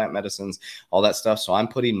using plant medicines, all that stuff. So I'm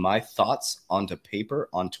putting my thoughts onto paper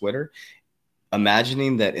on Twitter,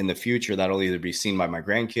 imagining that in the future, that'll either be seen by my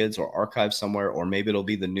grandkids or archived somewhere, or maybe it'll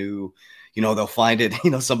be the new, they'll find it,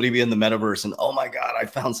 somebody be in the metaverse and, oh my God, I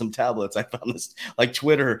found some tablets. I found this, like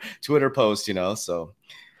Twitter post, so.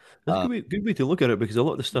 That's a good way to look at it, because a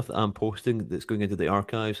lot of the stuff that I'm posting that's going into the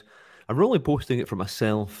archives, I'm really posting it for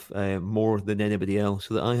myself more than anybody else,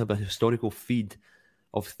 so that I have a historical feed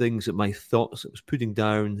of things that my thoughts that I was putting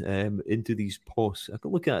down into these posts. I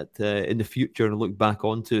can look at in the future and look back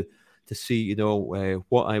onto to see,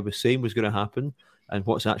 what I was saying was going to happen and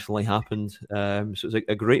what's actually happened. So it's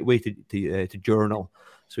a great way to journal.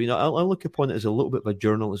 So, I'll look upon it as a little bit of a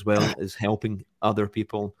journal as well as helping other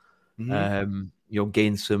people. Mm-hmm.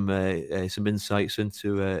 Gain some insights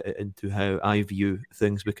into how I view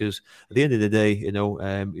things, because at the end of the day,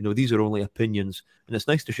 these are only opinions, and it's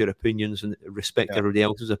nice to share opinions and respect everybody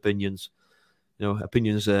else's opinions.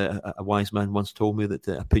 Opinions. A wise man once told me that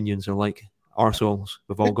opinions are like arseholes.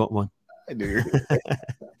 We've all got one. I do.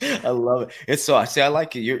 I love it. It's so I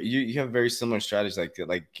like it. You have very similar strategies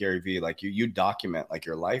like Gary Vee. Like you document like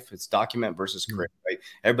your life. It's document versus create. Right?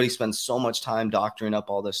 Everybody spends so much time doctoring up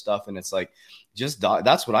all this stuff, and it's like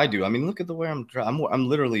that's what I do. I mean, look at the way I'm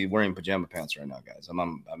literally wearing pajama pants right now, guys.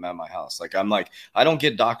 I'm at my house. Like, I'm like, I don't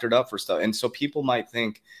get doctored up for stuff, and so people might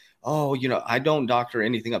think, oh, I don't doctor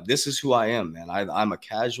anything up. This is who I am, man. I'm a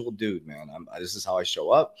casual dude, man. This is how I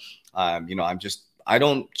show up. I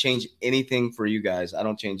don't change anything for you guys. I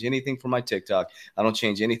don't change anything for my TikTok. I don't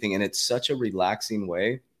change anything. And it's such a relaxing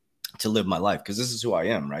way to live my life, because this is who I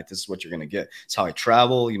am, right? This is what you're going to get. It's how I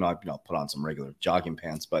travel. I put on some regular jogging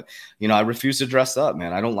pants, but, I refuse to dress up,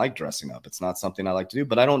 man. I don't like dressing up. It's not something I like to do,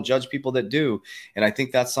 but I don't judge people that do. And I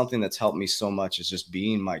think that's something that's helped me so much, is just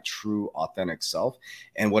being my true, authentic self.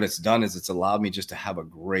 And what it's done is it's allowed me just to have a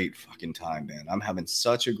great fucking time, man. I'm having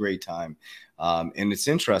such a great time. And it's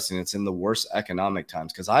interesting. It's in the worst economic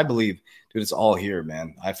times, because I believe, dude, it's all here,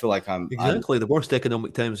 man. I feel like the worst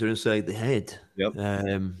economic times are inside the head. Yep.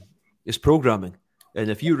 It's programming. And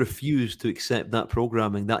if you refuse to accept that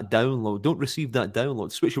programming, that download, don't receive that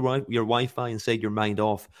download. Switch your Wi-Fi inside your mind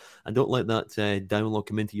off, and don't let that download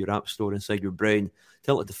come into your app store inside your brain.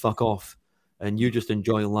 Tell it to fuck off, and you just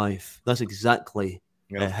enjoy life. That's exactly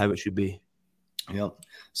how it should be. Yep.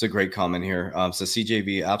 It's a great comment here. So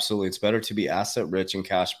CJV, absolutely. It's better to be asset rich and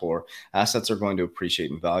cash poor. Assets are going to appreciate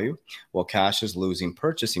in value while cash is losing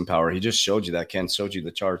purchasing power. He just showed you that. Ken showed you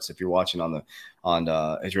the charts. If you're watching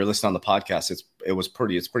if you're listening on the podcast, it's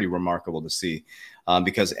pretty remarkable to see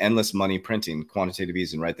because endless money printing, quantitative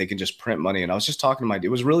easing, right? They can just print money. And I was just talking to it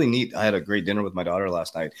was really neat. I had a great dinner with my daughter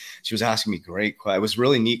last night. She was asking me it was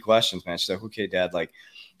really neat questions, man. She's like, okay, Dad, like,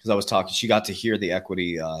 because I was talking, she got to hear the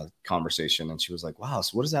equity conversation and she was like, wow,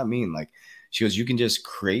 so what does that mean? Like, she goes, you can just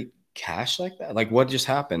create cash like that? Like, what just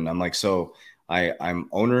happened? I'm like, so I'm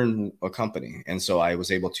owner in a company. And so I was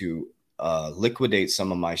able to liquidate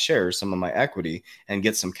some of my shares, some of my equity, and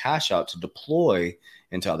get some cash out to deploy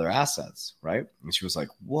into other assets, right? And she was like,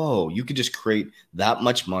 whoa, you could just create that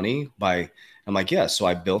much money by... I'm like, yeah. So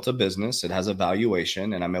I built a business. It has a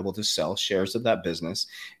valuation and I'm able to sell shares of that business.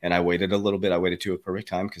 And I waited a little bit. I waited to a perfect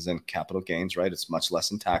time because then capital gains, right? It's much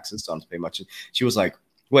less in taxes. So I don't have to pay much. She was like,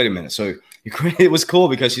 wait a minute. So it was cool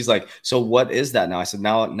because she's like, so what is that now? I said,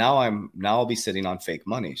 now I'll be sitting on fake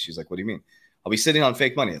money. She's like, what do you mean? I'll be sitting on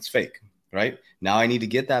fake money. It's fake, right? Now I need to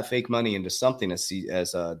get that fake money into something as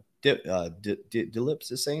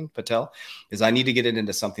Dilip is saying, Patel, is I need to get it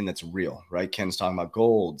into something that's real, right? Ken's talking about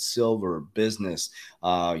gold, silver, business.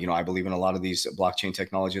 I believe in a lot of these blockchain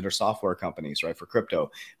technology that are software companies, right? For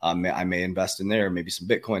crypto, I may invest in there, maybe some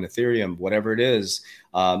Bitcoin, Ethereum, whatever it is,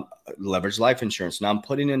 leverage life insurance. Now I'm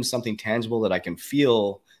putting in something tangible that I can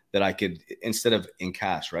feel that I could, instead of in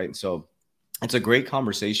cash, right? And so it's a great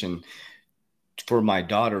conversation for my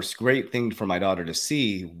daughter's great thing for my daughter to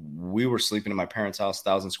see. We were sleeping in my parents' house,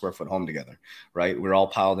 1,000 square foot home together, right? We're all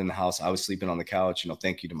piled in the house. I was sleeping on the couch,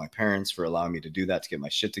 thank you to my parents for allowing me to do that, to get my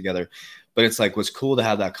shit together. But it's like, what's cool to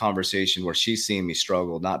have that conversation where she's seeing me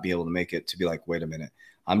struggle, not be able to make it, to be like, wait a minute,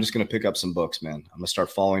 I'm just going to pick up some books, man. I'm going to start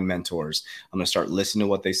following mentors. I'm going to start listening to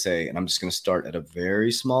what they say. And I'm just going to start at a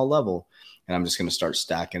very small level. And I'm just going to start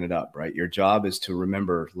stacking it up, right? Your job is to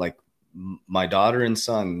remember, like, my daughter and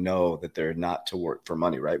son know that they're not to work for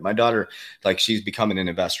money, right? My daughter, like, she's becoming an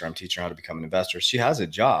investor. I'm teaching her how to become an investor. She has a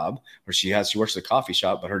job where she works at a coffee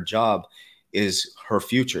shop, but her job is her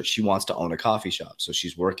future. She wants to own a coffee shop. So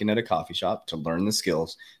she's working at a coffee shop to learn the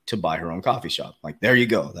skills to buy her own coffee shop. Like, there you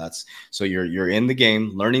go. So you're in the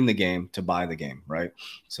game, learning the game to buy the game, right?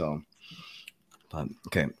 So,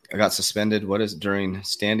 okay. I got suspended. What is during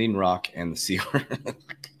Standing Rock and the Sea?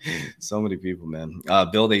 So many people, man.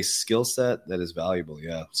 Build a skill set that is valuable.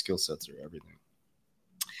 Yeah, skill sets are everything.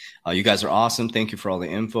 You guys are awesome. Thank you for all the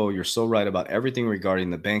info. You're so right about everything regarding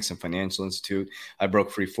the banks and financial institute. I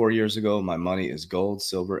broke free 4 years ago. My money is gold,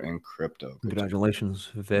 silver, and crypto. Congratulations.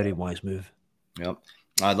 Very wise move. Yep.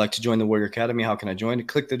 I'd like to join the Warrior Academy. How can I join?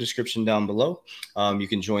 Click the description down below. You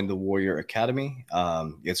can join the Warrior Academy.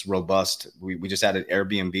 It's robust. We just added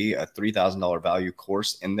Airbnb, a $3,000 value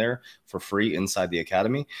course in there for free inside the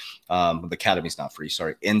academy. The academy's not free,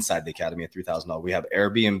 sorry, inside the academy at $3,000. We have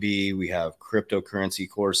Airbnb. We have cryptocurrency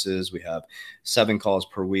courses. We have 7 calls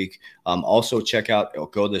per week. Also check out, go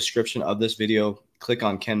to the description of this video. Click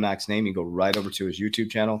on Ken Mack's name, you go right over to his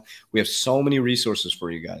YouTube channel. We have so many resources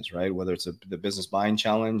for you guys, right? Whether it's the Business Buying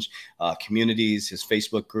Challenge, communities, his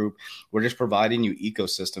Facebook group. We're just providing you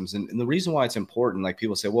ecosystems. And the reason why it's important, like,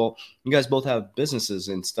 people say, well, you guys both have businesses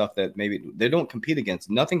and stuff that maybe they don't compete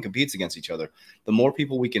against. Nothing competes against each other. The more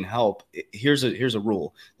people we can help, here's a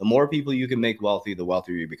rule. The more people you can make wealthy, the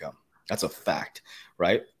wealthier you become. That's a fact,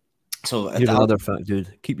 right? So here's another fact,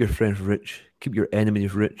 dude. Keep your friends rich. Keep your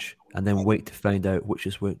enemies rich. And then wait to find out which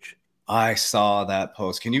is which. I saw that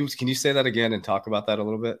post. Can you say that again and talk about that a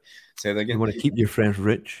little bit? Say that again. You want to keep your friends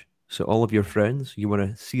rich. So all of your friends, you want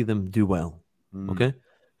to see them do well. Okay?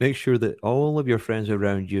 Make sure that all of your friends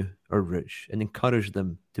around you are rich and encourage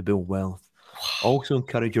them to build wealth. Also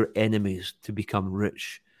encourage your enemies to become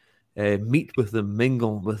rich. Meet with them,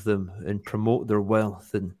 mingle with them, and promote their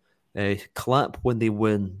wealth. And clap when they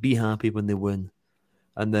win. Be happy when they win.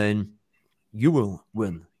 And then you will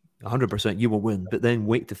win. 100% you will win, but then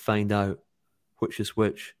wait to find out which is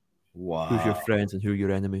which. Wow. Who's your friends and who are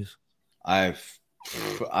your enemies. I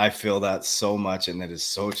feel that so much, and that is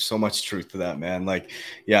so much truth to that, man. Like,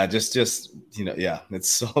 yeah, just yeah,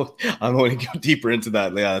 it's so, I'm going to go deeper into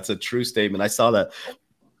that. Yeah, that's a true statement. I saw that. I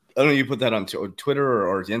don't know, you put that on Twitter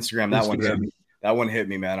or Instagram. That one hit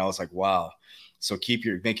me, man. I was like, wow. So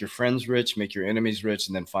make your friends rich, make your enemies rich,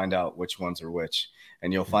 and then find out which ones are which.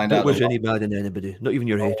 And you'll find out. Don't wish any bad on anybody, not even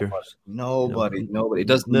your haters. Nobody. It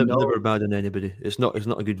doesn't. Never bad on anybody. It's not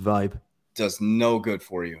a good vibe. does no good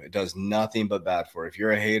for you. It does nothing but bad for you. If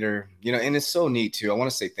you're a hater, you know, and it's so neat too. I want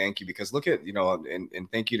to say thank you because look at, you know, and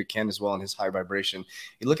thank you to Ken as well and his high vibration.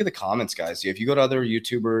 You look at the comments, guys. If you go to other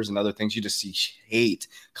YouTubers and other things, you just see hate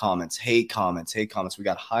comments. We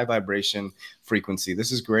got high vibration frequency.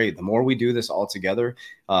 This is great. The more we do this all together,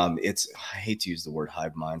 I hate to use the word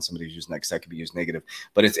hive mind. Somebody's using that because that could be used negative,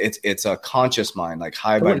 but it's a conscious mind, like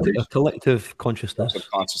high vibration. A collective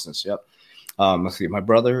consciousness. Yep. Let's see, my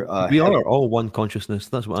brother. We are all one consciousness.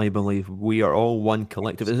 That's what I believe. We are all one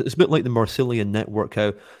collective. It's a bit like the Marsillian network,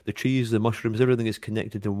 how the trees, the mushrooms, everything is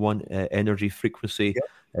connected to one energy frequency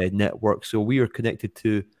network. So we are connected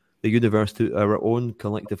to the universe, to our own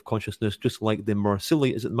collective consciousness, just like the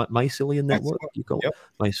Marsillian, is it Mycelian network? You call it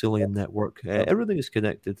Mycelian network. Everything is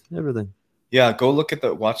connected. Everything. Yeah, go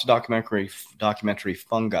watch the documentary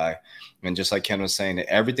Fungi. And just like Ken was saying,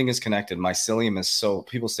 everything is connected. Mycelium is so,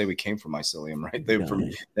 people say we came from mycelium, right?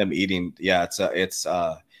 From them eating. Yeah,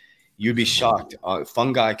 you'd be shocked.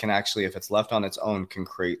 Fungi can actually, if it's left on its own, can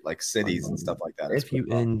create like cities and stuff like that.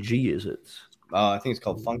 FUNG, is it? I think it's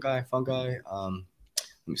called fungi.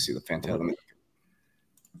 Let me see the fantastic.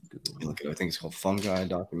 Look at it. I think it's called Fungi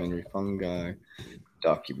documentary.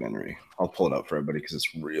 I'll pull it up for everybody because it's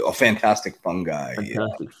real. A fantastic fungi.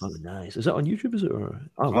 Fungi. Nice. Is that on YouTube? Is it? Oh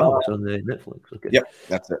wow, it's on the Netflix. Okay. Yep,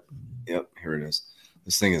 that's it. Yep, here it is.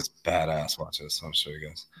 This thing is badass. Watch this. I'll show you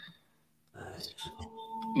guys. Nice.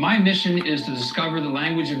 My mission is to discover the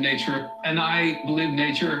language of nature, and I believe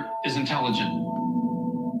nature is intelligent.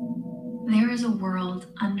 There is a world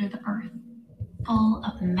under the earth, full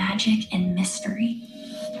of magic and mystery.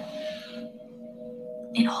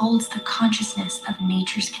 It holds the consciousness of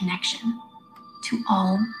nature's connection to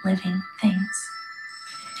all living things.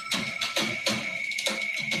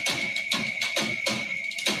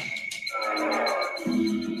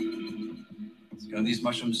 You know, these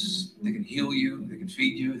mushrooms, they can heal you, they can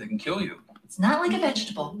feed you, they can kill you. It's not like a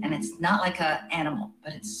vegetable and it's not like an animal,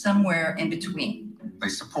 but it's somewhere in between. They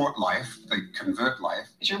support life, they convert life.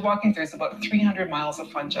 As you're walking through, it's about 300 miles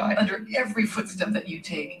of fungi Under every footstep that you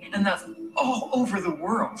take, and that's all over the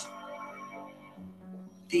world.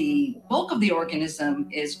 The bulk of the organism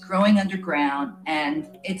is growing underground,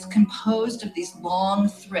 and it's composed of these long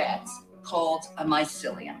threads called a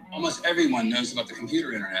mycelium. Almost everyone knows about the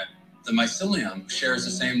computer internet. The mycelium shares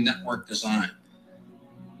the same network design.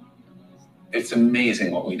 It's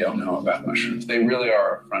amazing what we don't know about mushrooms. They really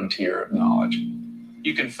are a frontier of knowledge.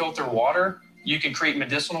 You can filter water. You can create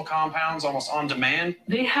medicinal compounds almost on demand.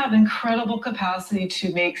 They have incredible capacity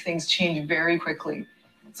to make things change very quickly.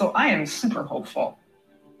 So I am super hopeful.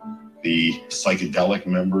 The psychedelic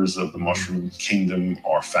members of the mushroom kingdom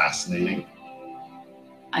are fascinating.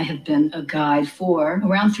 I have been a guide for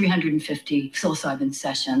around 350 psilocybin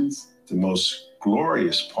sessions. The most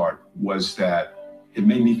glorious part was that it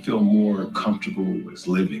made me feel more comfortable with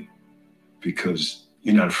living because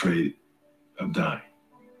you're not afraid of dying.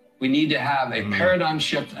 We need to have a paradigm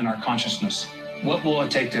shift in our consciousness. What will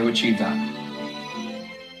it take to achieve that?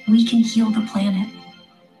 We can heal the planet.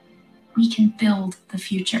 We can build the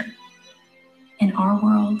future. And our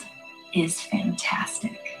world is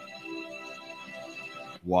fantastic.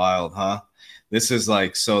 Wild, huh? This is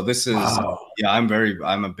wow. Yeah,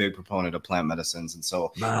 I'm a big proponent of plant medicines. And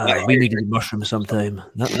so we need to eat mushrooms sometime.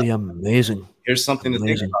 That'd be amazing. Here's something to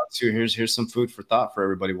think about too. Here's some food for thought for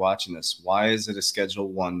everybody watching this. Why is it a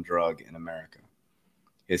Schedule I drug in America?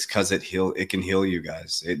 It's because it can heal you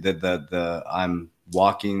guys. I'm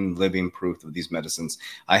walking, living proof of these medicines.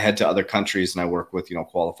 I head to other countries and I work with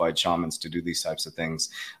qualified shamans to do these types of things.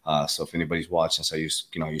 So if anybody's watching this,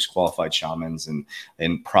 I use qualified shamans and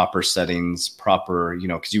in proper settings,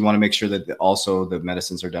 because you want to make sure that also the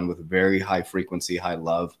medicines are done with very high frequency, high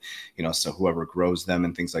love. So whoever grows them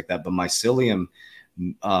and things like that. But mycelium,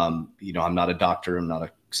 I'm not a doctor, I'm not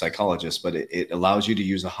a psychologist, but it allows you to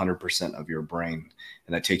use 100% of your brain,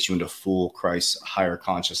 and that takes you into full Christ higher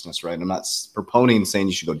consciousness, right? I'm not saying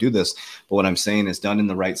you should go do this, but what I'm saying is done in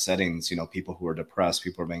the right settings. People who are depressed,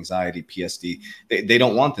 people who have anxiety, PSD, they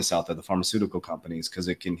don't want this out there, the pharmaceutical companies, because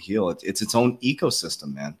it can heal. It's its own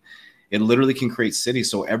ecosystem, man. It literally can create cities.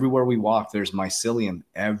 So everywhere we walk, there's mycelium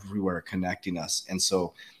everywhere connecting us. And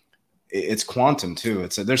so it's quantum too.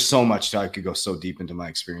 There's so much. I could go so deep into my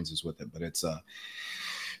experiences with it, but it's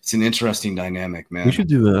an interesting dynamic, man. We should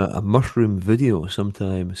do a mushroom video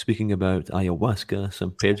sometime, speaking about ayahuasca,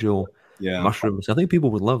 San Pedro, mushrooms. I think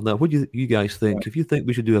people would love that. What do you guys think? If you think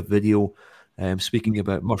we should do a video speaking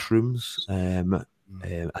about mushrooms,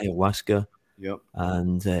 ayahuasca,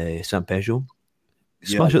 and San Pedro,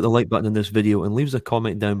 smash out the like button in this video and leave us a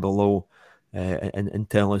comment down below and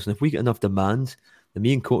tell us. And if we get enough demand, that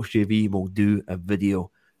me and Coach JV will do a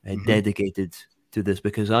video dedicated to this,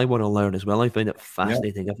 because I want to learn as well. I find it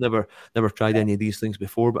fascinating. I've never tried any of these things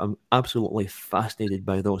before, but I'm absolutely fascinated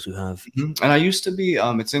by those who have. And I used to be,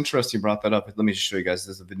 it's interesting you brought that up. Let me just show you guys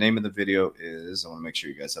this. The name of the video is, I want to make sure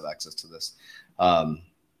you guys have access to this.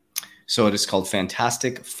 So it is called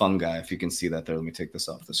Fantastic Fungi. If you can see that there, let me take this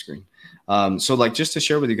off the screen. So like, just to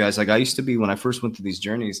share with you guys, like I used to be, when I first went through these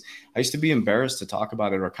journeys, I used to be embarrassed to talk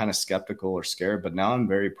about it or kind of skeptical or scared, but now I'm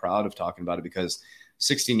very proud of talking about it, because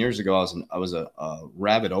 16 years ago, I was a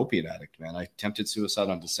rabid opiate addict, man. I attempted suicide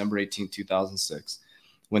on December 18, 2006,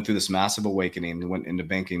 went through this massive awakening, went into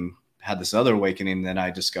banking, had this other awakening. Then I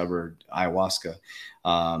discovered ayahuasca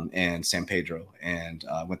and San Pedro, and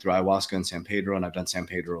went through ayahuasca and San Pedro, and I've done San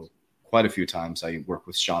Pedro quite a few times. I work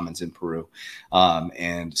with shamans in Peru,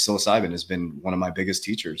 and psilocybin has been one of my biggest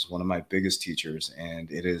teachers,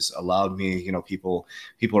 and it has allowed me, you know, people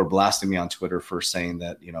are blasting me on Twitter for saying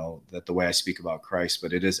that, you know, that the way I speak about Christ,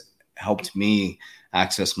 but it has helped me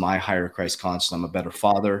access my higher Christ consciousness. I'm a better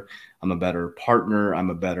father, I'm a better partner, I'm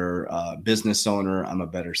a better business owner, I'm a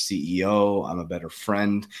better CEO, I'm a better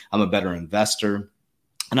friend, I'm a better investor.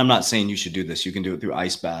 And I'm not saying you should do this. You can do it through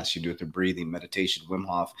ice baths. You do it through breathing, meditation, Wim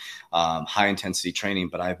Hof, high intensity training.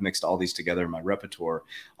 But I've mixed all these together in my repertoire.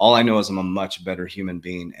 All I know is I'm a much better human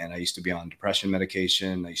being. And I used to be on depression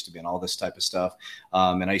medication. I used to be on all this type of stuff.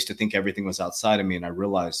 And I used to think everything was outside of me. And I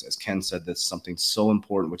realized, as Ken said, that's something so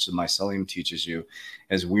important, which the mycelium teaches you,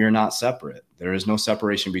 is we are not separate. There is no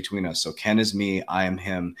separation between us. So Ken is me. I am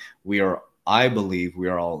him. I believe we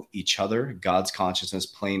are all each other, God's consciousness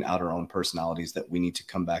playing out our own personalities that we need to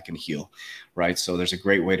come back and heal, right? So there's a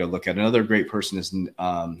great way to look at it. Another great person is,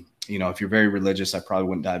 you know, if you're very religious, I probably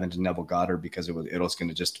wouldn't dive into Neville Goddard, because it was going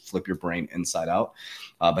to just flip your brain inside out.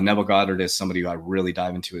 But Neville Goddard is somebody who I really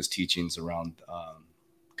dive into his teachings around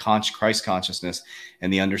Christ consciousness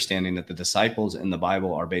and the understanding that the disciples in the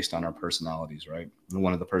Bible are based on our personalities, right? And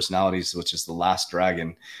one of the personalities, which is the last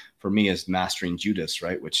dragon, for me, is mastering Judas,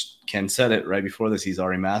 right? Which Ken said it right before this. He's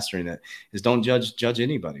already mastering it. Is don't judge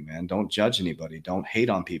anybody, man. Don't judge anybody. Don't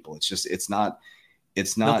hate on people. It's not.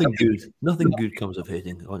 Nothing good. Nothing good comes of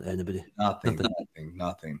hating on anybody.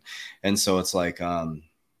 Nothing. And so it's like, God,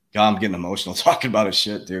 I'm getting emotional talking about it.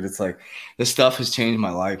 Shit, dude. It's like, this stuff has changed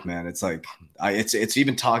my life, man. It's like, it's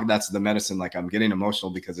even talking. That's the medicine. Like, I'm getting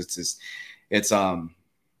emotional because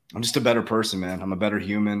I'm just a better person, man. I'm a better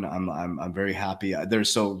human. I'm very happy. There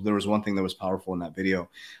was one thing that was powerful in that video.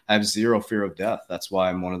 I have zero fear of death. That's why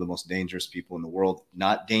I'm one of the most dangerous people in the world.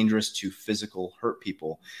 Not dangerous to physical hurt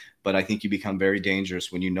people, but I think you become very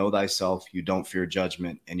dangerous when you know thyself, you don't fear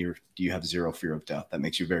judgment, and you have zero fear of death. That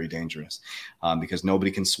makes you very dangerous, because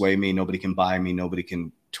nobody can sway me, nobody can buy me, nobody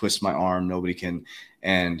can twist my arm, nobody can,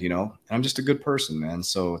 and I'm just a good person, man.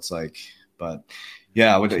 So it's like, but.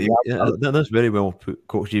 Yeah, that's very well put,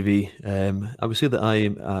 Coach GV. I would say that I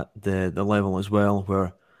am at the level as well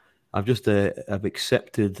where I've just I've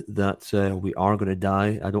accepted that we are going to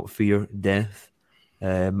die. I don't fear death.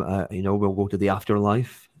 We'll go to the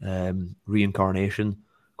afterlife, reincarnation,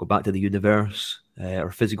 go back to the universe.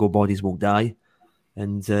 Our physical bodies will die,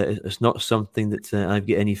 and it's not something that I've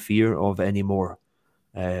got any fear of anymore.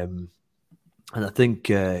 And I think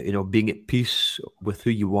being at peace with who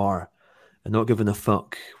you are, and not giving a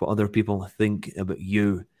fuck what other people think about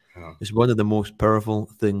you is one of the most powerful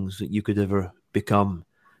things that you could ever become.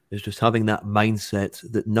 Is just having that mindset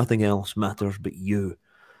that nothing else matters but you.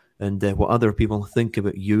 And what other people think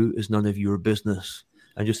about you is none of your business.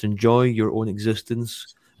 And just enjoy your own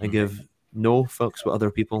existence and give no fucks what other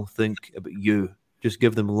people think about you. Just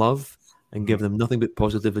give them love and give them nothing but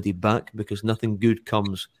positivity back, because nothing good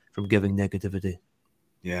comes from giving negativity.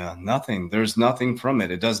 Yeah, nothing. There's nothing from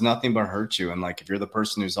it. It does nothing but hurt you. And like, if you're the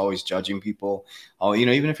person who's always judging people,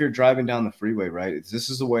 even if you're driving down the freeway, right? This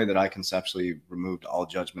is the way that I conceptually removed all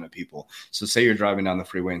judgment of people. So say you're driving down the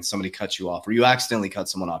freeway and somebody cuts you off, or you accidentally cut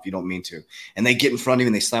someone off, you don't mean to, and they get in front of you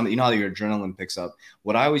and they slam it. You know how your adrenaline picks up.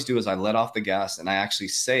 What I always do is I let off the gas and I actually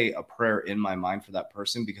say a prayer in my mind for that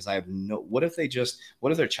person, because I have what if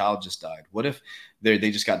their child just died? What if they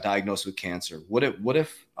just got diagnosed with cancer? What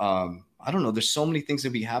if I don't know. There's so many things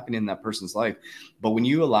that be happening in that person's life. But when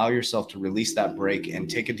you allow yourself to release that break and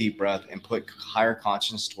take a deep breath and put higher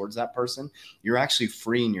consciousness towards that person, you're actually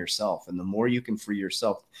freeing yourself. And the more you can free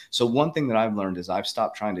yourself. So one thing that I've learned is I've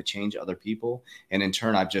stopped trying to change other people. And in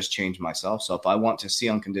turn, I've just changed myself. So if I want to see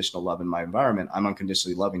unconditional love in my environment, I'm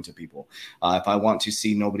unconditionally loving to people. If I want to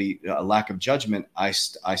see a lack of judgment, I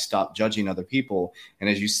stop judging other people. And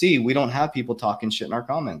as you see, we don't have people talking shit in our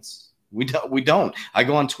comments. We don't. I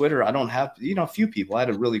go on Twitter. I don't have, a few people. I had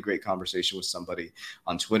a really great conversation with somebody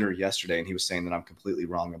on Twitter yesterday, and he was saying that I'm completely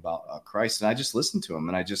wrong about Christ. And I just listened to him,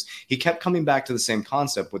 and he kept coming back to the same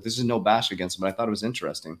concept. But this is no bash against him, but I thought it was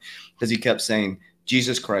interesting because he kept saying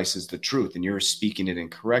Jesus Christ is the truth, and you're speaking it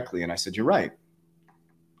incorrectly. And I said, you're right.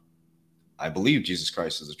 I believe Jesus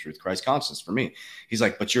Christ is the truth. Christ consciousness for me. He's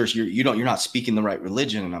like, but you're not speaking the right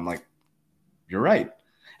religion. And I'm like, you're right.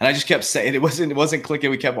 And I just kept saying it wasn't clicking.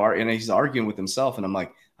 We kept arguing, and he's arguing with himself. And I'm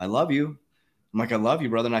like, I love you. I'm like, I love you,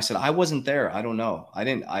 brother. And I said, I wasn't there. I don't know.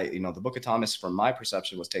 The Book of Thomas, from my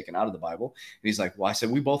perception, was taken out of the Bible. And he's like, well, I said,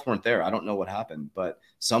 we both weren't there. I don't know what happened, but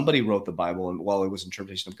somebody wrote the Bible, and it was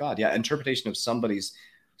interpretation of God. Yeah. Interpretation of somebody's.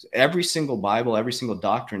 Every single Bible, every single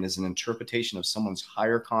doctrine is an interpretation of someone's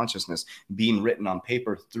higher consciousness being written on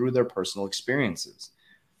paper through their personal experiences,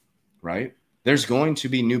 right? There's going to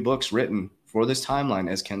be new books written for this timeline,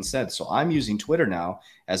 as Ken said. So I'm using Twitter now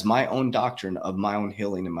as my own doctrine of my own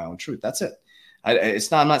healing and my own truth. That's it.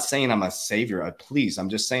 I'm not saying I'm a savior. Please, I'm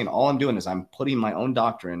just saying all I'm doing is I'm putting my own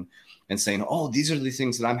doctrine and saying, oh, these are the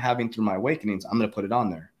things that I'm having through my awakenings. I'm going to put it on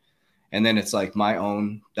there. And then it's like my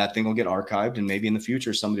own, that thing will get archived, and maybe in the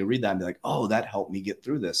future, somebody will read that and be like, oh, that helped me get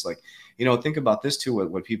through this. Like, think about this too,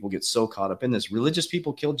 what people get so caught up in this. Religious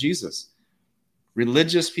people killed Jesus.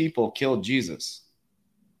 Religious people killed Jesus.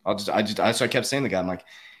 So I kept saying to the guy, I'm like,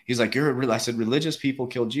 he's like, I said, religious people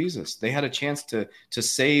killed Jesus. They had a chance to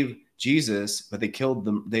save Jesus, but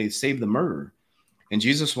they saved the murderer. And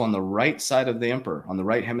Jesus was on the right side of the emperor, on the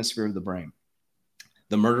right hemisphere of the brain.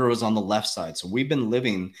 The murderer was on the left side. So we've been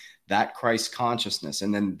living that Christ consciousness.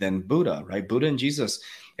 And then Buddha, right? Buddha and Jesus,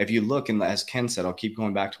 if you look, and as Ken said, I'll keep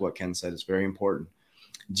going back to what Ken said. It's very important.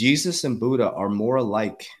 Jesus and Buddha are more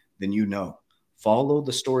alike than you know. Follow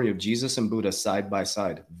the story of Jesus and Buddha side by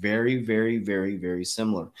side. Very, very, very, very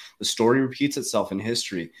similar. The story repeats itself in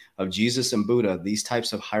history of Jesus and Buddha, these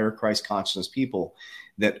types of higher Christ consciousness people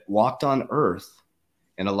that walked on earth.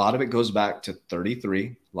 And a lot of it goes back to 33.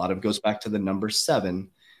 A lot of it goes back to the number 7,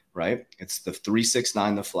 right? It's the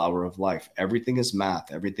 369, the flower of life. Everything is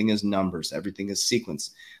math. Everything is numbers. Everything is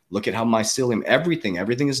sequence. Look at how mycelium, everything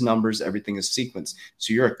is numbers. Everything is sequence.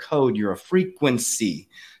 So you're a code. You're a frequency.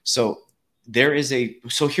 So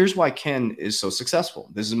here's why Ken is so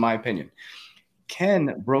successful. This is my opinion.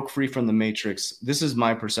 Ken broke free from the matrix. This is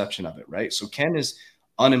my perception of it, right? So Ken is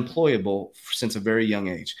unemployable since a very young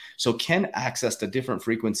age. So Ken accessed a different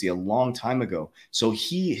frequency a long time ago. So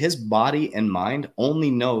his body and mind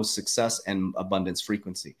only knows success and abundance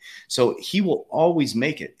frequency. So he will always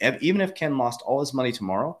make it. Even if Ken lost all his money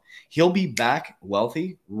tomorrow, he'll be back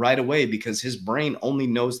wealthy right away because his brain only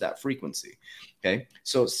knows that frequency. Okay.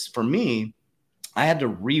 So for me, I had to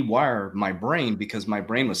rewire my brain because my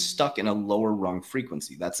brain was stuck in a lower rung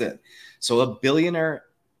frequency. That's it. So a billionaire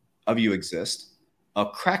of you exist. A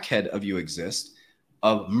crackhead of you exist,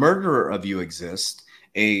 a murderer of you exist,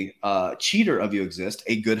 a cheater of you exist,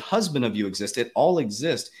 a good husband of you exist. It all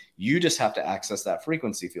exists. You just have to access that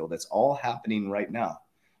frequency field. That's all happening right now,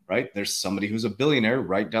 right? There's somebody who's a billionaire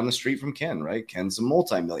right down the street from Ken, right? Ken's a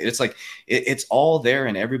multi-million. It's like, it's all there,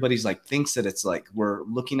 and everybody's like, thinks that it's like, we're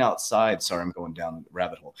looking outside. Sorry, I'm going down the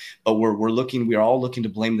rabbit hole, but we're all looking to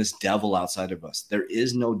blame this devil outside of us. There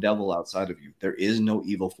is no devil outside of you. There is no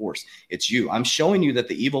evil force. It's you. I'm showing you that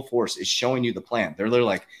the evil force is showing you the plan. They're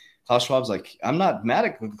literally like, Klaus Schwab's like, I'm not mad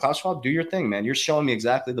at Klaus Schwab. Do your thing, man. You're showing me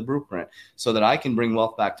exactly the blueprint so that I can bring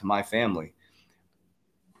wealth back to my family.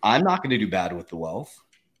 I'm not going to do bad with the wealth.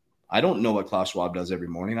 I don't know what Klaus Schwab does every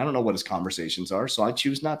morning. I don't know what his conversations are, so I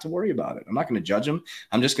choose not to worry about it. I'm not going to judge him.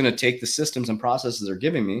 I'm just going to take the systems and processes they're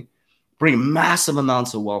giving me, bring massive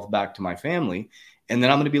amounts of wealth back to my family, and then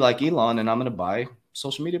I'm going to be like Elon, and I'm going to buy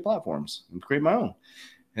social media platforms and create my own.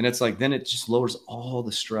 And it's like, then it just lowers all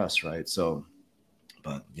the stress, right? So,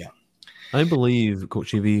 but yeah. I believe,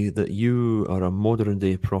 Coach EV, that you are a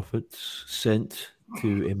modern-day prophet sent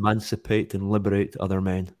to emancipate and liberate other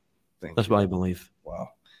men. That's what I believe.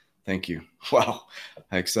 Wow. Thank you. Wow.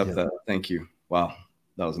 I accept that. Thank you. Wow.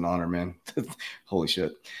 That was an honor, man. Holy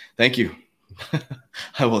shit. Thank you.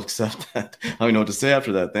 I will accept that. I don't know what to say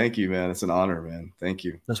after that. Thank you, man. It's an honor, man. Thank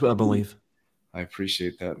you. That's what I believe. I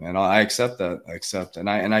appreciate that, man. I accept that. I accept. And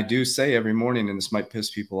I do say every morning, and this might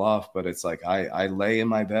piss people off, but it's like I lay in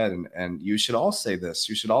my bed and you should all say this.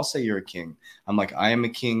 You should all say you're a king. I'm like, I am a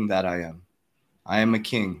king that I am. I am a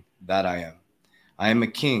king that I am. I am a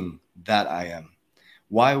king that I am.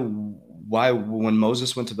 Why when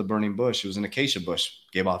Moses went to the burning bush, it was an acacia bush,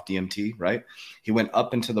 gave off DMT, right? He went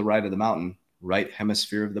up into the right of the mountain, right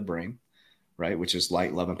hemisphere of the brain, right? Which is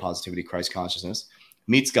light, love, and positivity, Christ consciousness.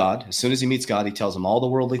 meets God. As soon as he meets God, he tells him all the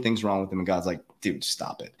worldly things wrong with him. And God's like, dude,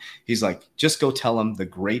 stop it. He's like, just go tell him the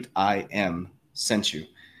great I am sent you.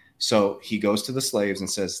 So he goes to the slaves and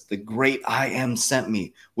says, the great I am sent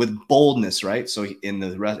me, with boldness, right? So in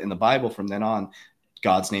the Bible from then on,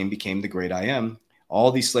 God's name became the great I am.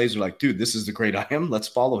 All these slaves are like, dude, this is the great I am. Let's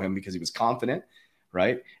follow him, because he was confident,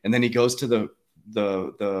 right? And then he goes to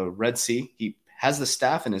the Red Sea. He has the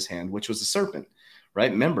staff in his hand, which was a serpent,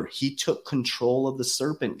 right? Remember, he took control of the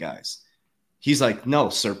serpent, guys. He's like, no,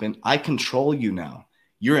 serpent, I control you now.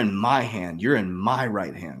 You're in my hand. You're in my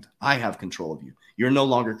right hand. I have control of you. You're no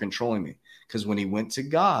longer controlling me. Because when he went to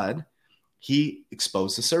God, he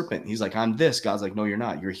exposed the serpent. He's like, I'm this. God's like, no, you're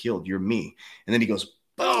not. You're healed. You're me. And then he goes,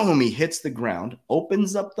 boom, he hits the ground,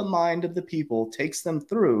 opens up the mind of the people, takes them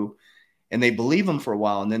through, and they believe him for a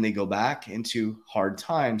while. And then they go back into hard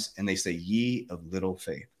times and they say, ye of little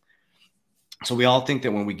faith. So we all think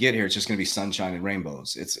that when we get here, it's just going to be sunshine and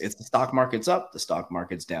rainbows. It's the stock market's up, the stock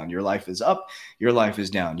market's down. Your life is up, your life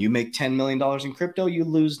is down. You make $10 million in crypto, you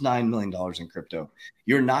lose $9 million in crypto.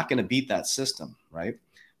 You're not going to beat that system, right?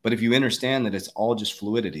 But if you understand that it's all just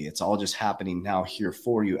fluidity, it's all just happening now here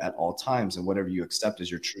for you at all times, and whatever you accept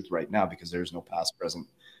as your truth right now, because there's no past, present,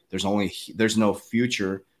 there's no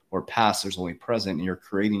future or past, there's only present, and you're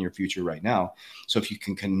creating your future right now. So if you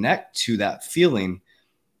can connect to that feeling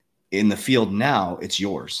in the field now, it's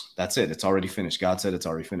yours. That's it. It's already finished. God said it's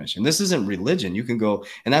already finished. And this isn't religion. You can go,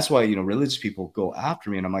 and that's why, religious people go after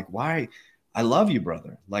me. And I'm like, why? I love you,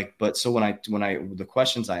 brother. Like, but so when I, the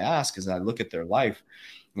questions I ask is I look at their life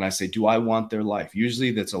and I say, do I want their life?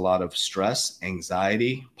 Usually that's a lot of stress,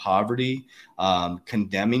 anxiety, poverty,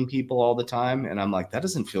 condemning people all the time. And I'm like, that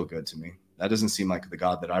doesn't feel good to me. That doesn't seem like the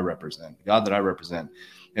God that I represent. The God that I represent,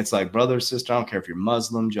 it's like, brother, sister, I don't care if you're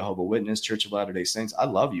Muslim, Jehovah's Witness, Church of Latter-day Saints. I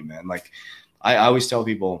love you, man. Like, I always tell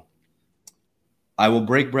people, I will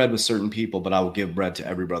break bread with certain people, but I will give bread to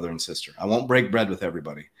every brother and sister. I won't break bread with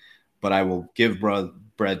everybody, but I will give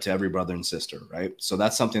bread to every brother and sister, right? So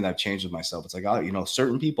that's something that I've changed with myself. It's like,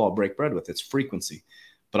 certain people I'll break bread with. It's frequency,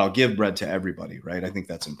 but I'll give bread to everybody, right? I think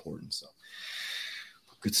that's important. So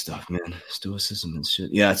good stuff, man. Stoicism and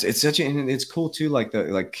shit. Yeah, it's such and it's cool too. Like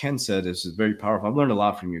Ken said, it's very powerful. I've learned a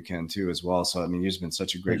lot from you, Ken, too, as well. So I mean, you've been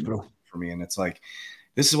such a great mentor for me, and it's like,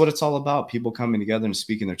 this is what it's all about. People coming together and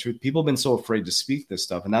speaking their truth. People have been so afraid to speak this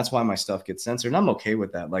stuff, and that's why my stuff gets censored. And I'm okay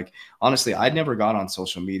with that. Like, honestly, I never got on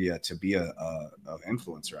social media to be a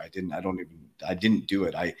influencer. I didn't do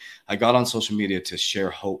it. I got on social media to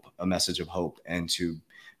share hope, a message of hope, and to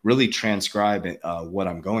really transcribe what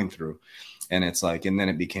I'm going through. And it's like, and then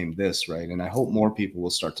it became this, right? And I hope more people will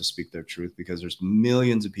start to speak their truth, because there's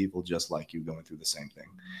millions of people just like you going through the same thing,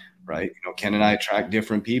 right? Ken and I attract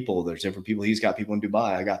different people. There's different people. He's got people in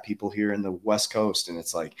Dubai. I got people here in the West Coast. And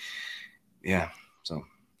it's like, yeah. So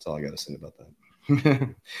that's all I got to say about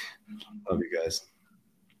that. Love you guys.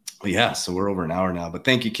 Well, yeah. So we're over an hour now, but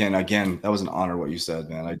thank you, Ken. Again, that was an honor what you said,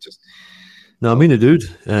 man. No, I mean it, dude.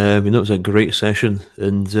 It was a great session,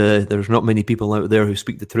 and there's not many people out there who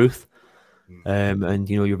speak the truth. And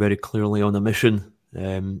you're very clearly on a mission,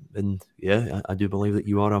 and yeah, I do believe that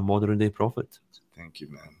you are a modern day prophet. Thank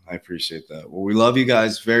you, man. I appreciate that. Well, we love you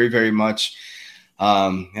guys very, very much.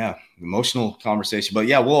 Emotional conversation, but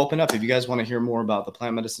yeah, we'll open up if you guys want to hear more about the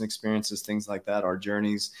plant medicine experiences, things like that, our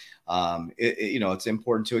journeys. It's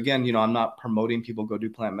important to, again, I'm not promoting people go do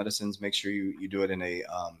plant medicines. Make sure you do it in a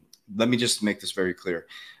let me just make this very clear.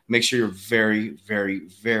 Make sure you're very, very,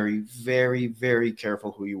 very, very, very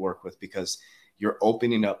careful who you work with, because you're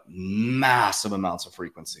opening up massive amounts of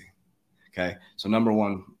frequency. Okay. So number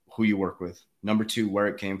one, who you work with. Number two, where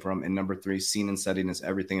it came from. And number three, scene and setting is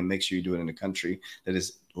everything. And make sure you do it in a country that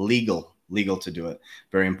is legal to do it.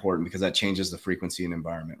 Very important, because that changes the frequency and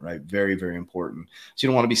environment, right? Very, very important. So you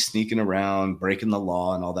don't want to be sneaking around, breaking the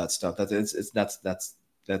law and all that stuff.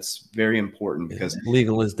 That's very important, because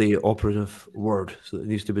legal is the operative word. So it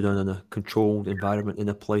needs to be done in a controlled environment, in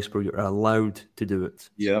a place where you're allowed to do it.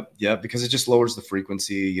 Yep. Because it just lowers the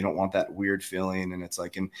frequency. You don't want that weird feeling. And it's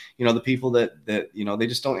like, and the people that they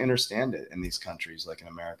just don't understand it in these countries, like in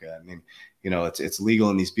America. I mean, it's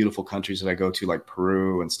legal in these beautiful countries that I go to, like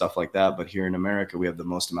Peru and stuff like that. But here in America, we have the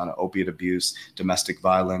most amount of opiate abuse, domestic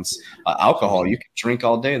violence, alcohol. You can drink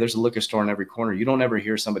all day. There's a liquor store in every corner. You don't ever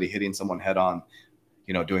hear somebody hitting someone head on,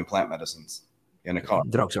 doing plant medicines in a car.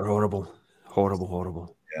 Drugs are horrible.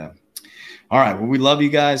 Yeah. All right. Well, we love you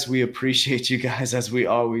guys. We appreciate you guys. As we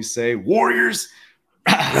always say, warriors,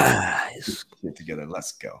 rise. Get together.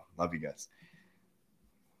 Let's go. Love you guys.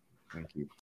 Thank you.